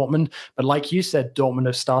against Dortmund. But like you said, Dortmund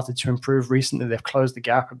have started to improve recently. They've closed the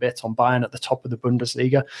gap a bit on Bayern at the top of the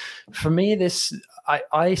Bundesliga. For me,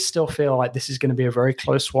 I still feel like this is going to be a very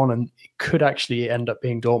close one, and it could actually end up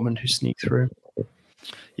being Dortmund who sneak through.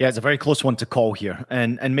 Yeah, it's a very close one to call here.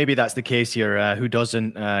 And maybe that's the case here. Who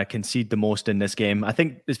doesn't concede the most in this game? I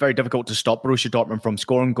think it's very difficult to stop Borussia Dortmund from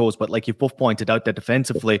scoring goals. But like you've both pointed out there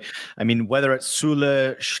defensively, I mean, whether it's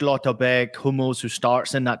Süle, Schlotterbeck, Hummels, who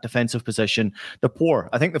starts in that defensive position, they're poor.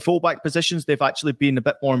 I think the fullback positions, they've actually been a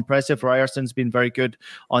bit more impressive. Ryerson's been very good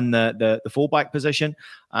on the fullback position.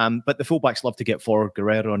 But the fullbacks love to get forward.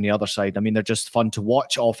 Guerrero on the other side. I mean, they're just fun to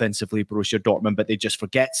watch offensively, Borussia Dortmund, but they just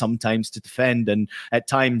forget sometimes to defend. And at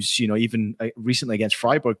times, even recently against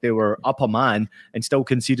Freiburg, they were up a man and still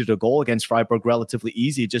conceded a goal against Freiburg relatively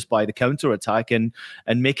easy just by the counter-attack and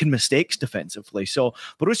making mistakes defensively. So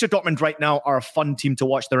Borussia Dortmund right now are a fun team to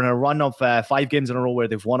watch. They're in a run of 5 games in a row where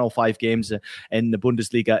they've won all 5 games in the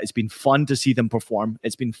Bundesliga. It's been fun to see them perform.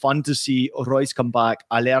 It's been fun to see Royce come back,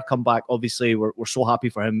 Aller come back. Obviously, we're so happy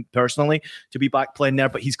for him personally to be back playing there,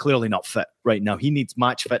 but he's clearly not fit right now. He needs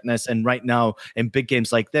match fitness. And right now, in big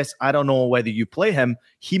games like this, I don't know whether you play him.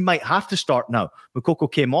 He might have to start now.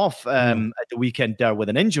 Moukoko came off at the weekend there with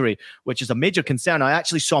an injury, which is a major concern. I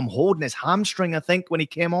actually saw him holding his hamstring, I think, when he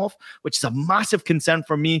came off, which is a massive concern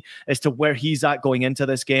for me as to where he's at going into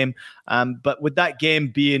this game. But with that game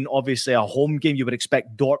being obviously a home game, you would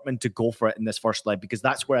expect Dortmund to go for it in this first leg because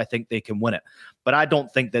that's where I think they can win it. But I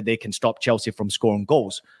don't think that they can stop Chelsea from scoring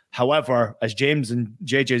goals. However, as James and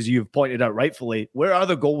JJ, as you've pointed out rightfully, where are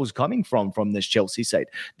the goals coming from this Chelsea side?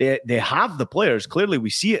 They have the players. Clearly, we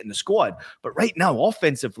see it in the squad. But right now,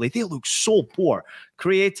 offensively, they look so poor.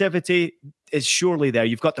 Creativity is surely there.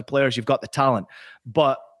 You've got the players, you've got the talent.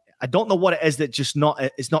 But I don't know what it is that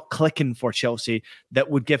it's not clicking for Chelsea that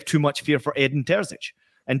would give too much fear for Edin Terzic.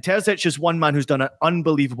 And Terzic is one man who's done an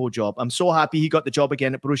unbelievable job. I'm so happy he got the job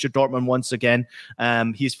again at Borussia Dortmund once again.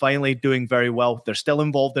 He's finally doing very well. They're still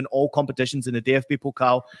involved in all competitions in the DFB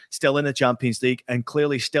Pokal, still in the Champions League, and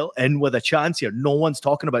clearly still in with a chance here. No one's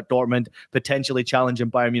talking about Dortmund potentially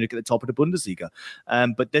challenging Bayern Munich at the top of the Bundesliga.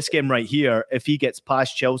 But this game right here, if he gets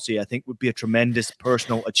past Chelsea, I think would be a tremendous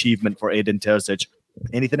personal achievement for Edin Terzic.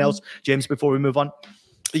 Anything else, James, before we move on?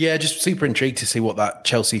 Yeah, just super intrigued to see what that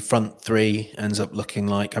Chelsea front three ends up looking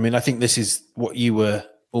like. I mean, I think this is what you were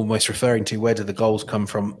almost referring to. Where do the goals come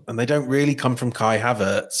from? And they don't really come from Kai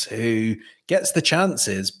Havertz, who gets the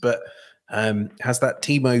chances, but has that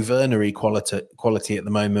Timo Werner-y quality at the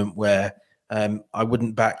moment where I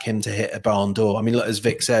wouldn't back him to hit a barn door. I mean, look, as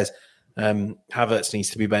Vic says, Havertz needs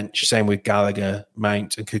to be benched. Same with Gallagher,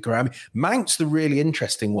 Mount and Cucurella. I mean, Mount's the really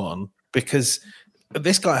interesting one because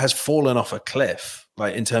this guy has fallen off a cliff,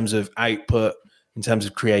 like in terms of output, in terms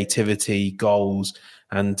of creativity, goals.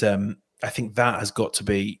 And I think that has got to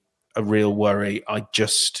be a real worry. I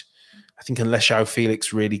think unless João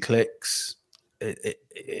Felix really clicks,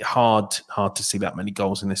 it's hard to see that many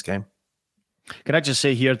goals in this game. Can I just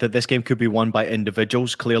say here that this game could be won by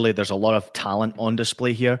individuals? Clearly, there's a lot of talent on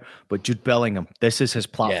display here, but Jude Bellingham, this is his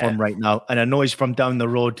platform right now. And I know he's from down the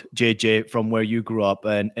road, JJ, from where you grew up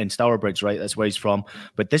in Stourbridge, right? That's where he's from.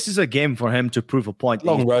 But this is a game for him to prove a point.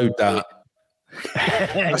 Long road, that.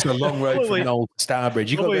 That's a long road from old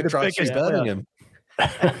Stourbridge. You've got to try Jude Bellingham.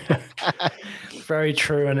 Very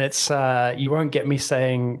true, and it's you won't get me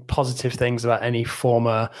saying positive things about any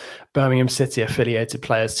former Birmingham City affiliated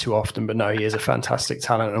players too often, but no, he is a fantastic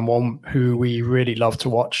talent and one who we really love to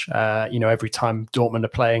watch. Every time Dortmund are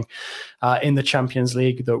playing in the Champions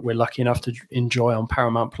League that we're lucky enough to enjoy on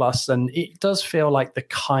Paramount Plus, and it does feel like the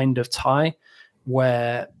kind of tie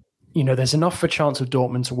where there's enough for chance of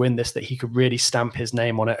Dortmund to win this that he could really stamp his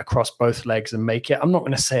name on it across both legs and make it. I'm not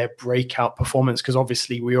going to say a breakout performance because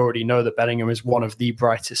obviously we already know that Bellingham is one of the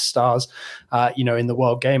brightest stars, in the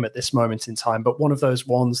world game at this moment in time. But one of those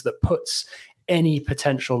ones that puts any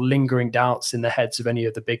potential lingering doubts in the heads of any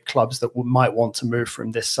of the big clubs that might want to move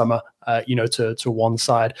from this summer, to one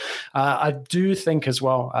side. I do think as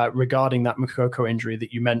well regarding that Moukoko injury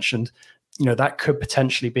that you mentioned, that could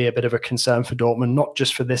potentially be a bit of a concern for Dortmund, not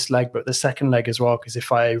just for this leg, but the second leg as well. Because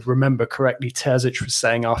if I remember correctly, Terzic was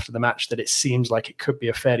saying after the match that it seems like it could be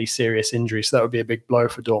a fairly serious injury. So that would be a big blow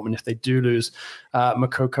for Dortmund if they do lose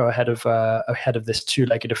Moukoko ahead of this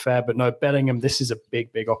two-legged affair. But no, Bellingham, this is a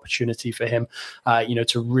big, big opportunity for him,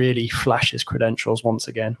 to really flash his credentials once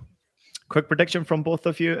again. Quick prediction from both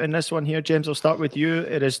of you in this one here. James, I'll start with you.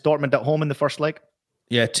 It is Dortmund at home in the first leg.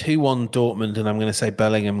 Yeah, 2-1 Dortmund, and I'm going to say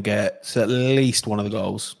Bellingham gets at least one of the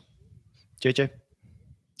goals. JJ?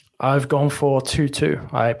 I've gone for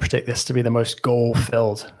 2-2. I predict this to be the most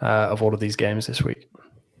goal-filled of all of these games this week.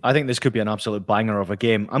 I think this could be an absolute banger of a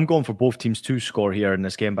game. I'm going for both teams to score here in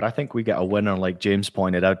this game, but I think we get a winner like James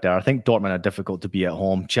pointed out there. I think Dortmund are difficult to be at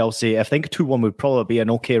home. Chelsea, I think 2-1 would probably be an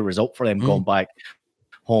okay result for them going back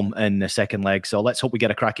home in the second leg. So let's hope we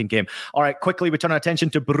get a cracking game. All right, quickly, we turn our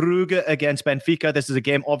attention to Brugge against Benfica. This is a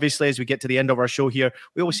game, obviously, as we get to the end of our show here,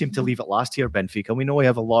 we always seem to leave it last here, Benfica. We know we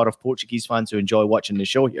have a lot of Portuguese fans who enjoy watching the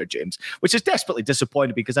show here, James, which is desperately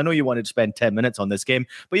disappointed because I know you wanted to spend 10 minutes on this game,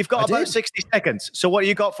 but you've got about 60 seconds. So what do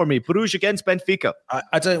you got for me? Bruges against Benfica.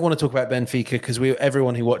 I don't want to talk about Benfica because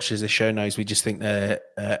everyone who watches the show knows we just think they're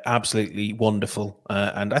absolutely wonderful.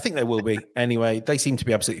 And I think they will be. Anyway, they seem to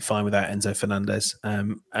be absolutely fine without Enzo Fernandez.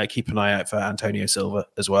 Keep an eye out for Antonio Silva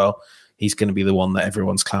as well. He's going to be the one that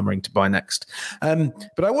everyone's clamoring to buy next.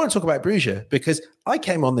 But I want to talk about Bruges because I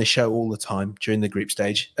came on this show all the time during the group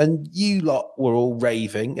stage and you lot were all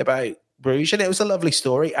raving about Bruges, and it was a lovely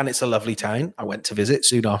story, and it's a lovely town. I went to visit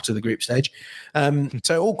soon after the group stage.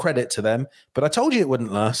 So all credit to them. But I told you it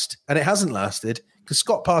wouldn't last, and it hasn't lasted because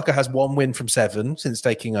Scott Parker has 1 win from 7 since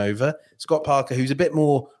taking over. Scott Parker, who's a bit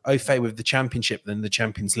more au fait with the Championship than the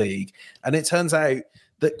Champions League. And it turns out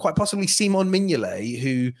that quite possibly Simon Mignolet,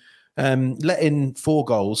 who let in 4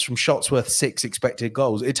 goals from shots worth 6 expected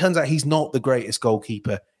goals, it turns out he's not the greatest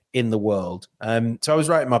goalkeeper in the world. So I was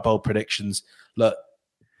right in my bold predictions. Look,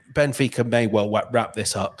 Benfica may well wrap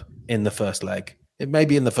this up in the first leg. It may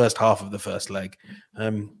be in the first half of the first leg.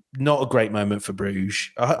 Not a great moment for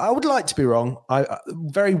Bruges. I would like to be wrong.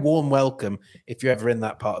 Very warm welcome if you're ever in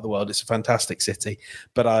that part of the world. It's a fantastic city.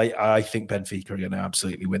 But I think Benfica are going to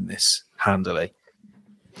absolutely win this handily.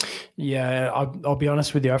 Yeah, I'll be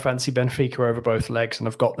honest with you. I fancy Benfica over both legs, and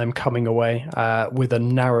I've got them coming away with a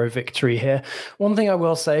narrow victory here. One thing I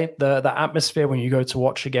will say, the atmosphere when you go to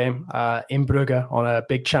watch a game in Brugge on a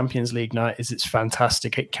big Champions League night it's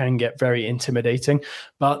fantastic. It can get very intimidating,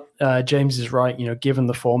 but James is right. Given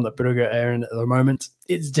the form that Brugge are in at the moment,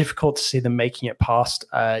 it's difficult to see them making it past,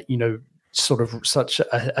 sort of such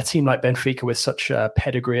a team like Benfica with such a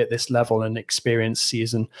pedigree at this level and experience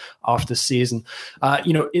season after season.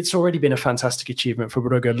 It's already been a fantastic achievement for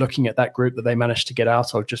Brugge looking at that group that they managed to get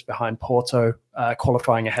out of just behind Porto,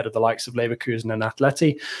 qualifying ahead of the likes of Leverkusen and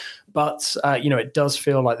Atleti. But, it does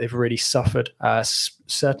feel like they've really suffered,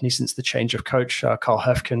 certainly since the change of coach. Carl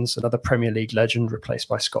Hefkens, another Premier League legend, replaced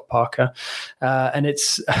by Scott Parker. And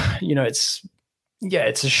it's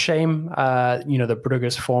a shame, that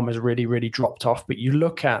Brugge's form has really, really dropped off. But you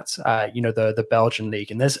look at, the Belgian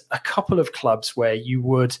league, and there's a couple of clubs where you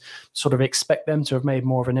would sort of expect them to have made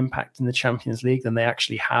more of an impact in the Champions League than they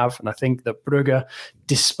actually have. And I think that Brugge,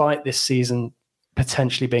 despite this season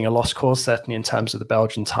potentially being a lost cause, certainly in terms of the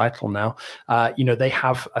Belgian title now, they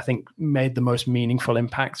have, I think, made the most meaningful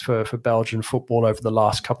impact for Belgian football over the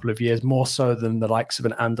last couple of years, more so than the likes of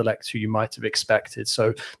an Anderlecht who you might have expected.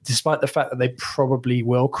 So despite the fact that they probably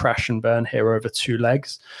will crash and burn here over 2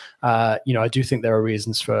 legs, I do think there are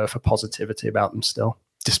reasons for positivity about them still,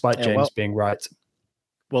 despite James being right.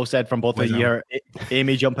 Well said from both of you here.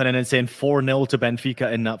 Amy jumping in and saying 4-0 to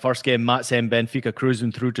Benfica in that first game. Matt saying Benfica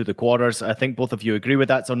cruising through to the quarters. I think both of you agree with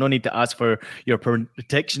that, so no need to ask for your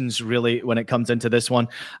predictions really when it comes into this one.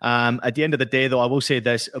 At the end of the day, though, I will say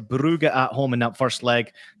this. Brugge at home in that first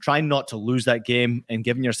leg, trying not to lose that game and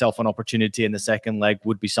giving yourself an opportunity in the second leg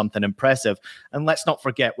would be something impressive. And let's not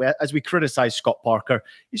forget, as we criticise Scott Parker,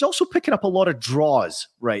 he's also picking up a lot of draws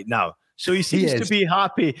right now. So he seems to be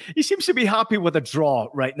happy. He seems to be happy with a draw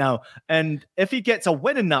right now. And if he gets a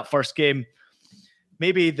win in that first game,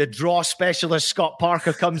 maybe the draw specialist Scott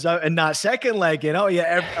Parker comes out in that second leg,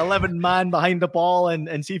 11 man behind the ball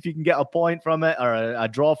and see if you can get a point from it or a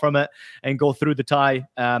draw from it and go through the tie.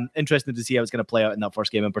 Interesting to see how it's going to play out in that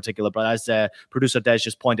first game in particular. But as producer Des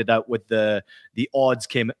just pointed out with the odds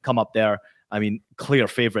come up there, I mean, clear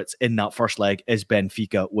favourites in that first leg is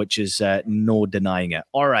Benfica, which is no denying it.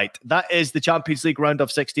 All right, that is the Champions League round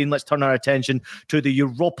of 16. Let's turn our attention to the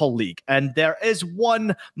Europa League. And there is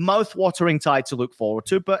one mouth-watering tie to look forward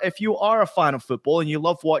to. But if you are a fan of football and you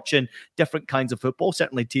love watching different kinds of football,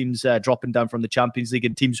 certainly teams dropping down from the Champions League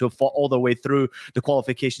and teams who have fought all the way through the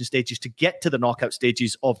qualification stages to get to the knockout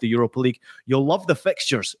stages of the Europa League, you'll love the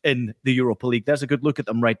fixtures in the Europa League. There's a good look at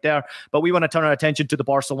them right there. But we want to turn our attention to the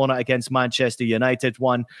Barcelona against Manchester United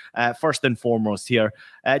one, first and foremost here.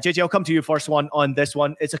 JJ, I'll come to you first on this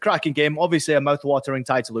one. It's a cracking game, obviously a mouth-watering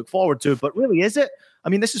tie to look forward to, but really, is it? I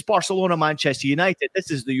mean, this is Barcelona, Manchester United. This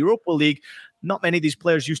is the Europa League. Not many of these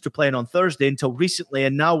players used to playing on Thursday until recently,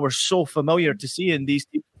 and now we're so familiar to seeing these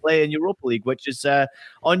teams play in Europa League, which is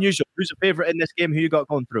unusual. Who's a favourite in this game? Who you got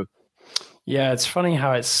going through? Yeah, it's funny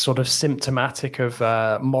how it's sort of symptomatic of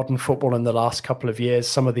modern football in the last couple of years.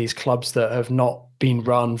 Some of these clubs that have not been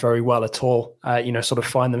run very well at all, sort of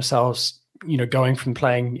find themselves, going from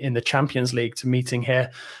playing in the Champions League to meeting here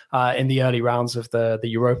in the early rounds of the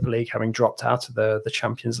Europa League, having dropped out of the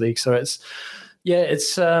Champions League. So it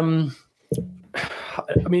is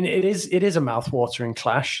a mouth-watering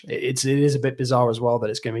clash. It is a bit bizarre as well that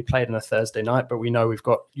it's going to be played on a Thursday night, but we know we've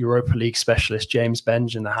got Europa League specialist James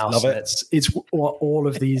Benge in the house. Love it. It's what all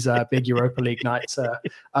of these big Europa League nights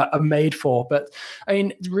are made for. But I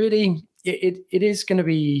mean, really, it is going to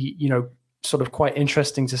be, sort of quite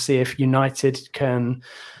interesting to see if United can,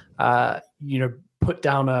 put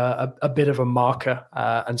down a bit of a marker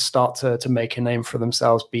and start to make a name for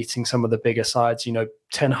themselves, beating some of the bigger sides.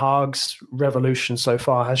 Ten Hag's revolution so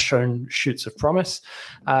far has shown shoots of promise,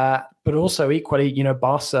 but also equally,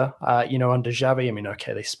 Barca, under Xavi. I mean,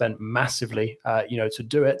 okay, they spent massively, to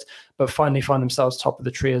do it, but finally find themselves top of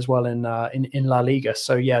the tree as well in La Liga.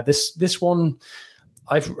 So yeah, this one,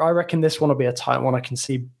 I reckon this one will be a tight one. I can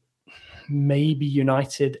see maybe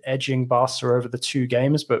United edging Barca over the 2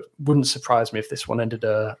 games, but wouldn't surprise me if this one ended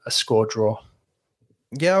a score draw.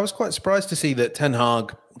 Yeah, I was quite surprised to see that Ten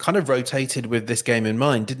Hag kind of rotated with this game in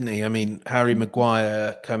mind, didn't he? I mean, Harry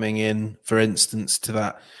Maguire coming in, for instance, to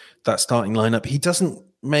that starting lineup. He doesn't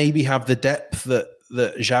maybe have the depth that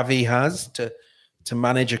Xavi has to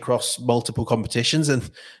manage across multiple competitions, and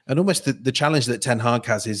almost the challenge that Ten Hag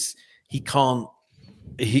has is he can't.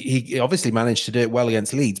 He obviously managed to do it well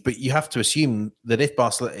against Leeds, but you have to assume that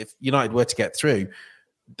if United were to get through,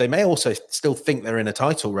 they may also still think they're in a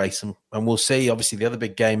title race, and we'll see. Obviously, the other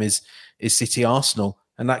big game is City Arsenal,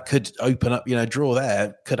 and that could open up, draw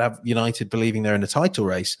there, could have United believing they're in a title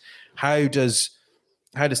race. How does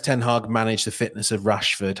Ten Hag manage the fitness of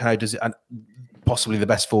Rashford? How does it, and possibly the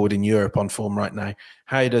best forward in Europe on form right now,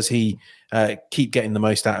 how does he keep getting the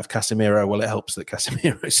most out of Casemiro? Well, it helps that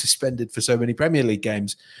Casemiro is suspended for so many Premier League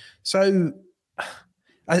games. So,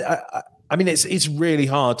 I mean, it's really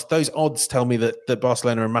hard. Those odds tell me that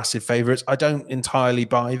Barcelona are massive favourites. I don't entirely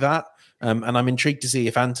buy that. And I'm intrigued to see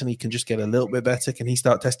if Anthony can just get a little bit better. Can he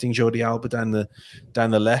start testing Jordi Alba down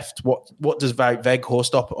the left? What does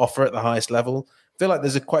Weghorst offer at the highest level? I feel like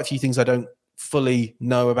there's quite a few things I don't fully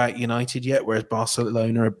know about United yet, whereas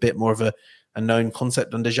Barcelona are a bit more of a known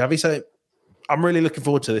concept under Xavi. So I'm really looking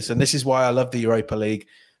forward to this. And this is why I love the Europa League.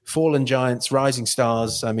 Fallen giants, rising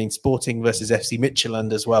stars. I mean, Sporting versus FC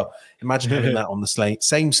Midtjylland as well. Imagine having that on the slate.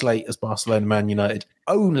 Same slate as Barcelona, Man United.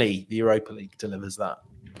 Only the Europa League delivers that.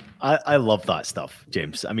 I love that stuff,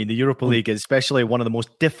 James. I mean, the Europa League is especially one of the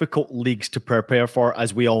most difficult leagues to prepare for,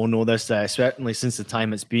 as we all know this, certainly since the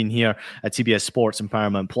time it's been here at CBS Sports and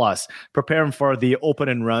Paramount Plus. Preparing for the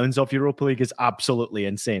opening rounds of Europa League is absolutely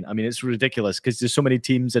insane. I mean, it's ridiculous because there's so many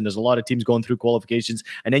teams and there's a lot of teams going through qualifications.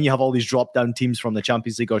 And then you have all these drop-down teams from the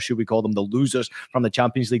Champions League, or should we call them the losers from the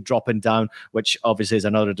Champions League dropping down, which obviously is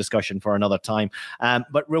another discussion for another time.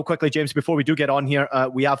 But real quickly, James, before we do get on here,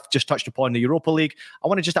 we have just touched upon the Europa League. I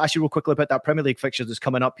want to just ask you real quickly about that Premier League fixture that's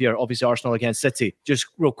coming up here. Obviously, Arsenal against City. Just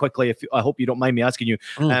real quickly, I hope you don't mind me asking you.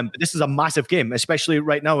 But this is a massive game, especially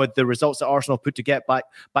right now with the results that Arsenal put to get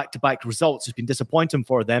back-to-back results. It's been disappointing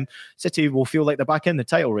for them. City will feel like they're back in the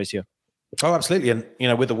title race here. Oh, absolutely.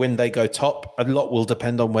 And, with the win, they go top. A lot will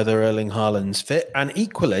depend on whether Erling Haaland's fit. And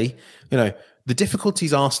equally, the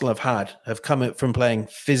difficulties Arsenal have come from playing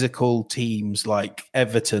physical teams like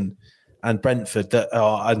Everton and Brentford,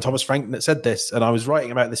 and Thomas Frank that said this, and I was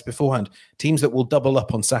writing about this beforehand, teams that will double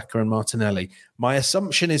up on Saka and Martinelli. My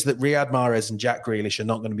assumption is that Riyad Mahrez and Jack Grealish are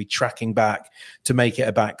not going to be tracking back to make it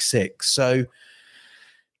a back six. So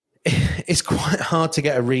it's quite hard to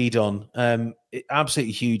get a read on.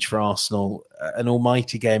 Absolutely huge for Arsenal. An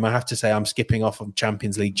almighty game. I have to say I'm skipping off on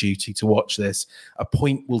Champions League duty to watch this. A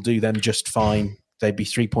point will do them just fine. They'd be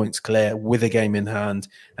 3 points clear with a game in hand.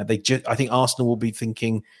 And I think Arsenal will be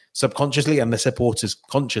thinking subconsciously, and the supporters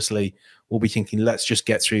consciously will be thinking, let's just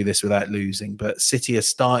get through this without losing. But City are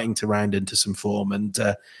starting to round into some form. And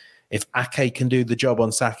if Ake can do the job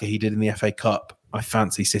on Saka he did in the FA Cup, I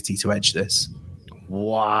fancy City to edge this.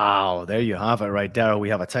 Wow, there you have it right there. We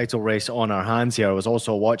have a title race on our hands here. I was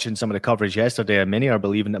also watching some of the coverage yesterday, and many are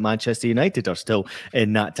believing that Manchester United are still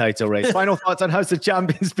in that title race. Final thoughts on House of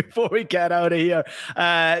Champions before we get out of here.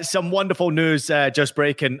 Some wonderful news just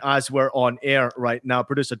breaking as we're on air right now.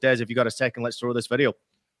 Producer Des, if you got a second, let's throw this video.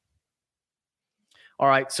 All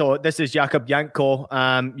right, so this is Jakub Janko.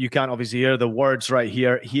 You can't obviously hear the words right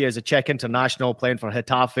here. He is a Czech international playing for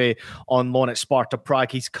Getafe on loan at Sparta Prague.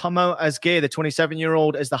 He's come out as gay. The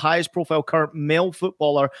 27-year-old is the highest profile current male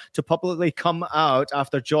footballer to publicly come out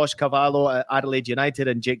after Josh Cavallo at Adelaide United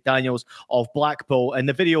and Jake Daniels of Blackpool. In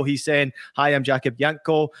the video, he's saying, "Hi, I'm Jakub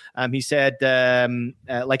Janko." He said,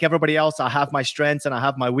 like everybody else, I have my strengths and I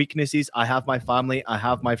have my weaknesses. I have my family. I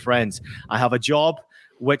have my friends. I have a job,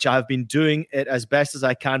 which I have been doing it as best as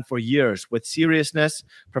I can for years with seriousness,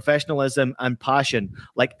 professionalism, and passion.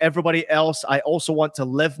 Like everybody else, I also want to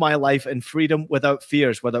live my life in freedom without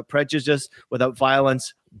fears, without prejudice, without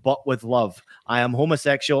violence, but with love. I am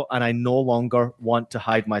homosexual and I no longer want to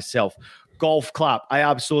hide myself. golf clap. I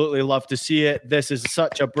absolutely love to see it. This is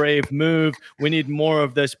such a brave move. We need more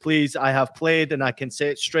of this, please. I have played, and I can say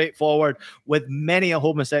it straightforward, with many a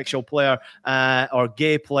homosexual player or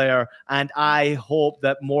gay player, and I hope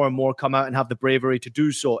that more and more come out and have the bravery to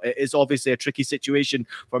do so. It is obviously a tricky situation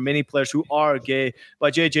for many players who are gay,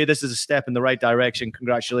 but JJ, this is a step in the right direction.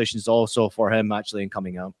 Congratulations also for him actually in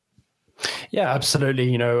coming out. Yeah,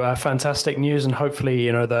 absolutely. Fantastic news, and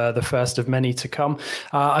hopefully, the first of many to come.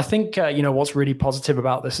 I think, what's really positive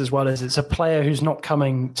about this as well is it's a player who's not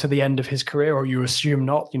coming to the end of his career, or you assume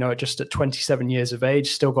not, just at 27 years of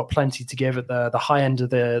age, still got plenty to give at the high end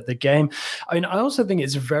of the game. I mean, I also think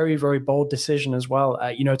it's a very, very bold decision as well,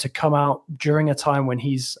 to come out during a time when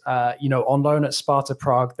he's, on loan at Sparta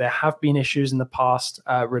Prague. There have been issues in the past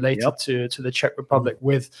related to the Czech Republic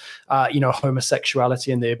with,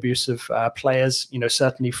 homosexuality and the abuse of players,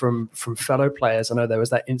 certainly from fellow players. I know there was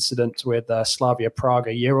that incident with Slavia Prague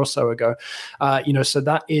a year or so ago. So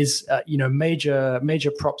that is,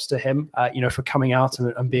 major props to him, for coming out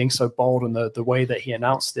and being so bold, and the way that he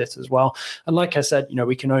announced it as well. And like I said,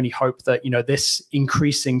 we can only hope that, this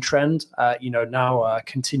increasing trend, now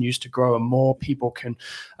continues to grow, and more people can,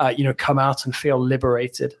 come out and feel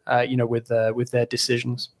liberated, with their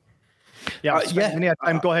decisions. Go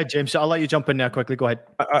ahead, James. I'll let you jump in there quickly. Go ahead.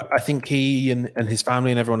 I think he and his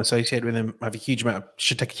family and everyone associated with him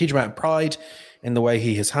should take a huge amount of pride in the way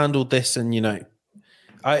he has handled this. And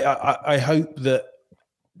I hope that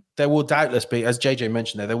there will doubtless be, as JJ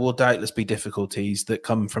mentioned, there will doubtless be difficulties that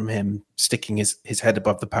come from him sticking his head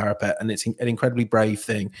above the parapet, and it's an incredibly brave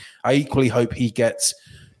thing. I equally hope he gets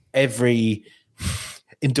every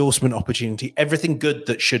endorsement opportunity, everything good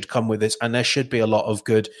that should come with it, and there should be a lot of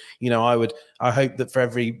good. I hope that for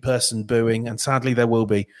every person booing, and sadly there will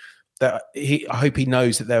be, I hope he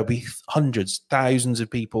knows that there will be hundreds, thousands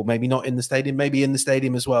of people, maybe not in the stadium, maybe in the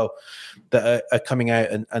stadium as well, that are coming out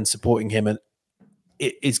and supporting him. And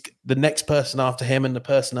it is the next person after him and the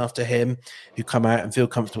person after him who come out and feel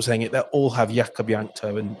comfortable saying it. They'll all have Jakub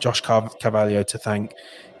Jankto and Josh Carvalho to thank.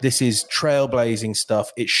 This is trailblazing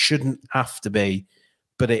stuff. It shouldn't have to be,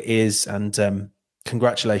 but it is, and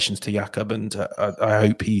congratulations to Jakub, and I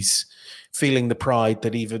hope he's feeling the pride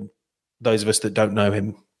that even those of us that don't know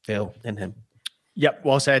him feel in him. Yep,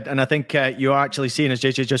 well said. And I think you're actually seeing, as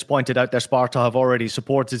JJ just pointed out there, Sparta have already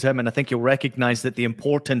supported him. And I think you'll recognize that the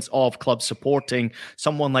importance of clubs supporting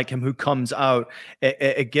someone like him who comes out,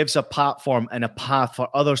 it gives a platform and a path for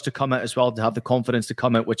others to come out as well, to have the confidence to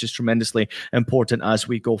come out, which is tremendously important as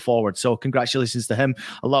we go forward. So congratulations to him.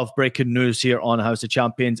 I love breaking news here on House of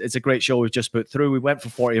Champions. It's a great show we've just put through. We went for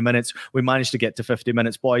 40 minutes. We managed to get to 50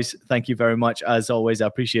 minutes. Boys, thank you very much. As always, I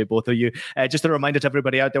appreciate both of you. Just a reminder to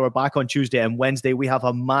everybody out there, we're back on Tuesday and Wednesday. We have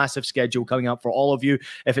a massive schedule coming up for all of you.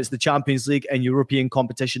 If it's the Champions League and European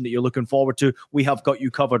competition that you're looking forward to, we have got you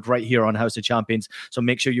covered right here on House of Champions. So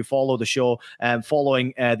make sure you follow the show.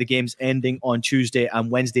 Following the games ending on Tuesday and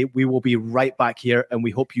Wednesday, we will be right back here, and we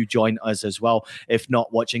hope you join us as well. If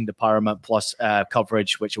not, watching the Paramount Plus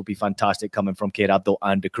coverage, which will be fantastic, coming from Kate Abdul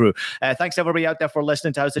and the crew. Thanks everybody out there for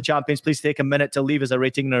listening to House of Champions. Please take a minute to leave us a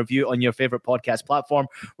rating and a review on your favorite podcast platform.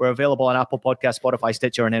 We're available on Apple Podcasts, Spotify,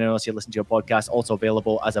 Stitcher, and anywhere else you listen to your podcast. Also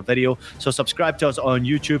available as a video. So subscribe to us on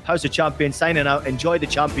YouTube. House of Champions signing out. Enjoy the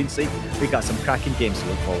Champions League. We got some cracking games to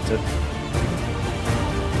look forward to.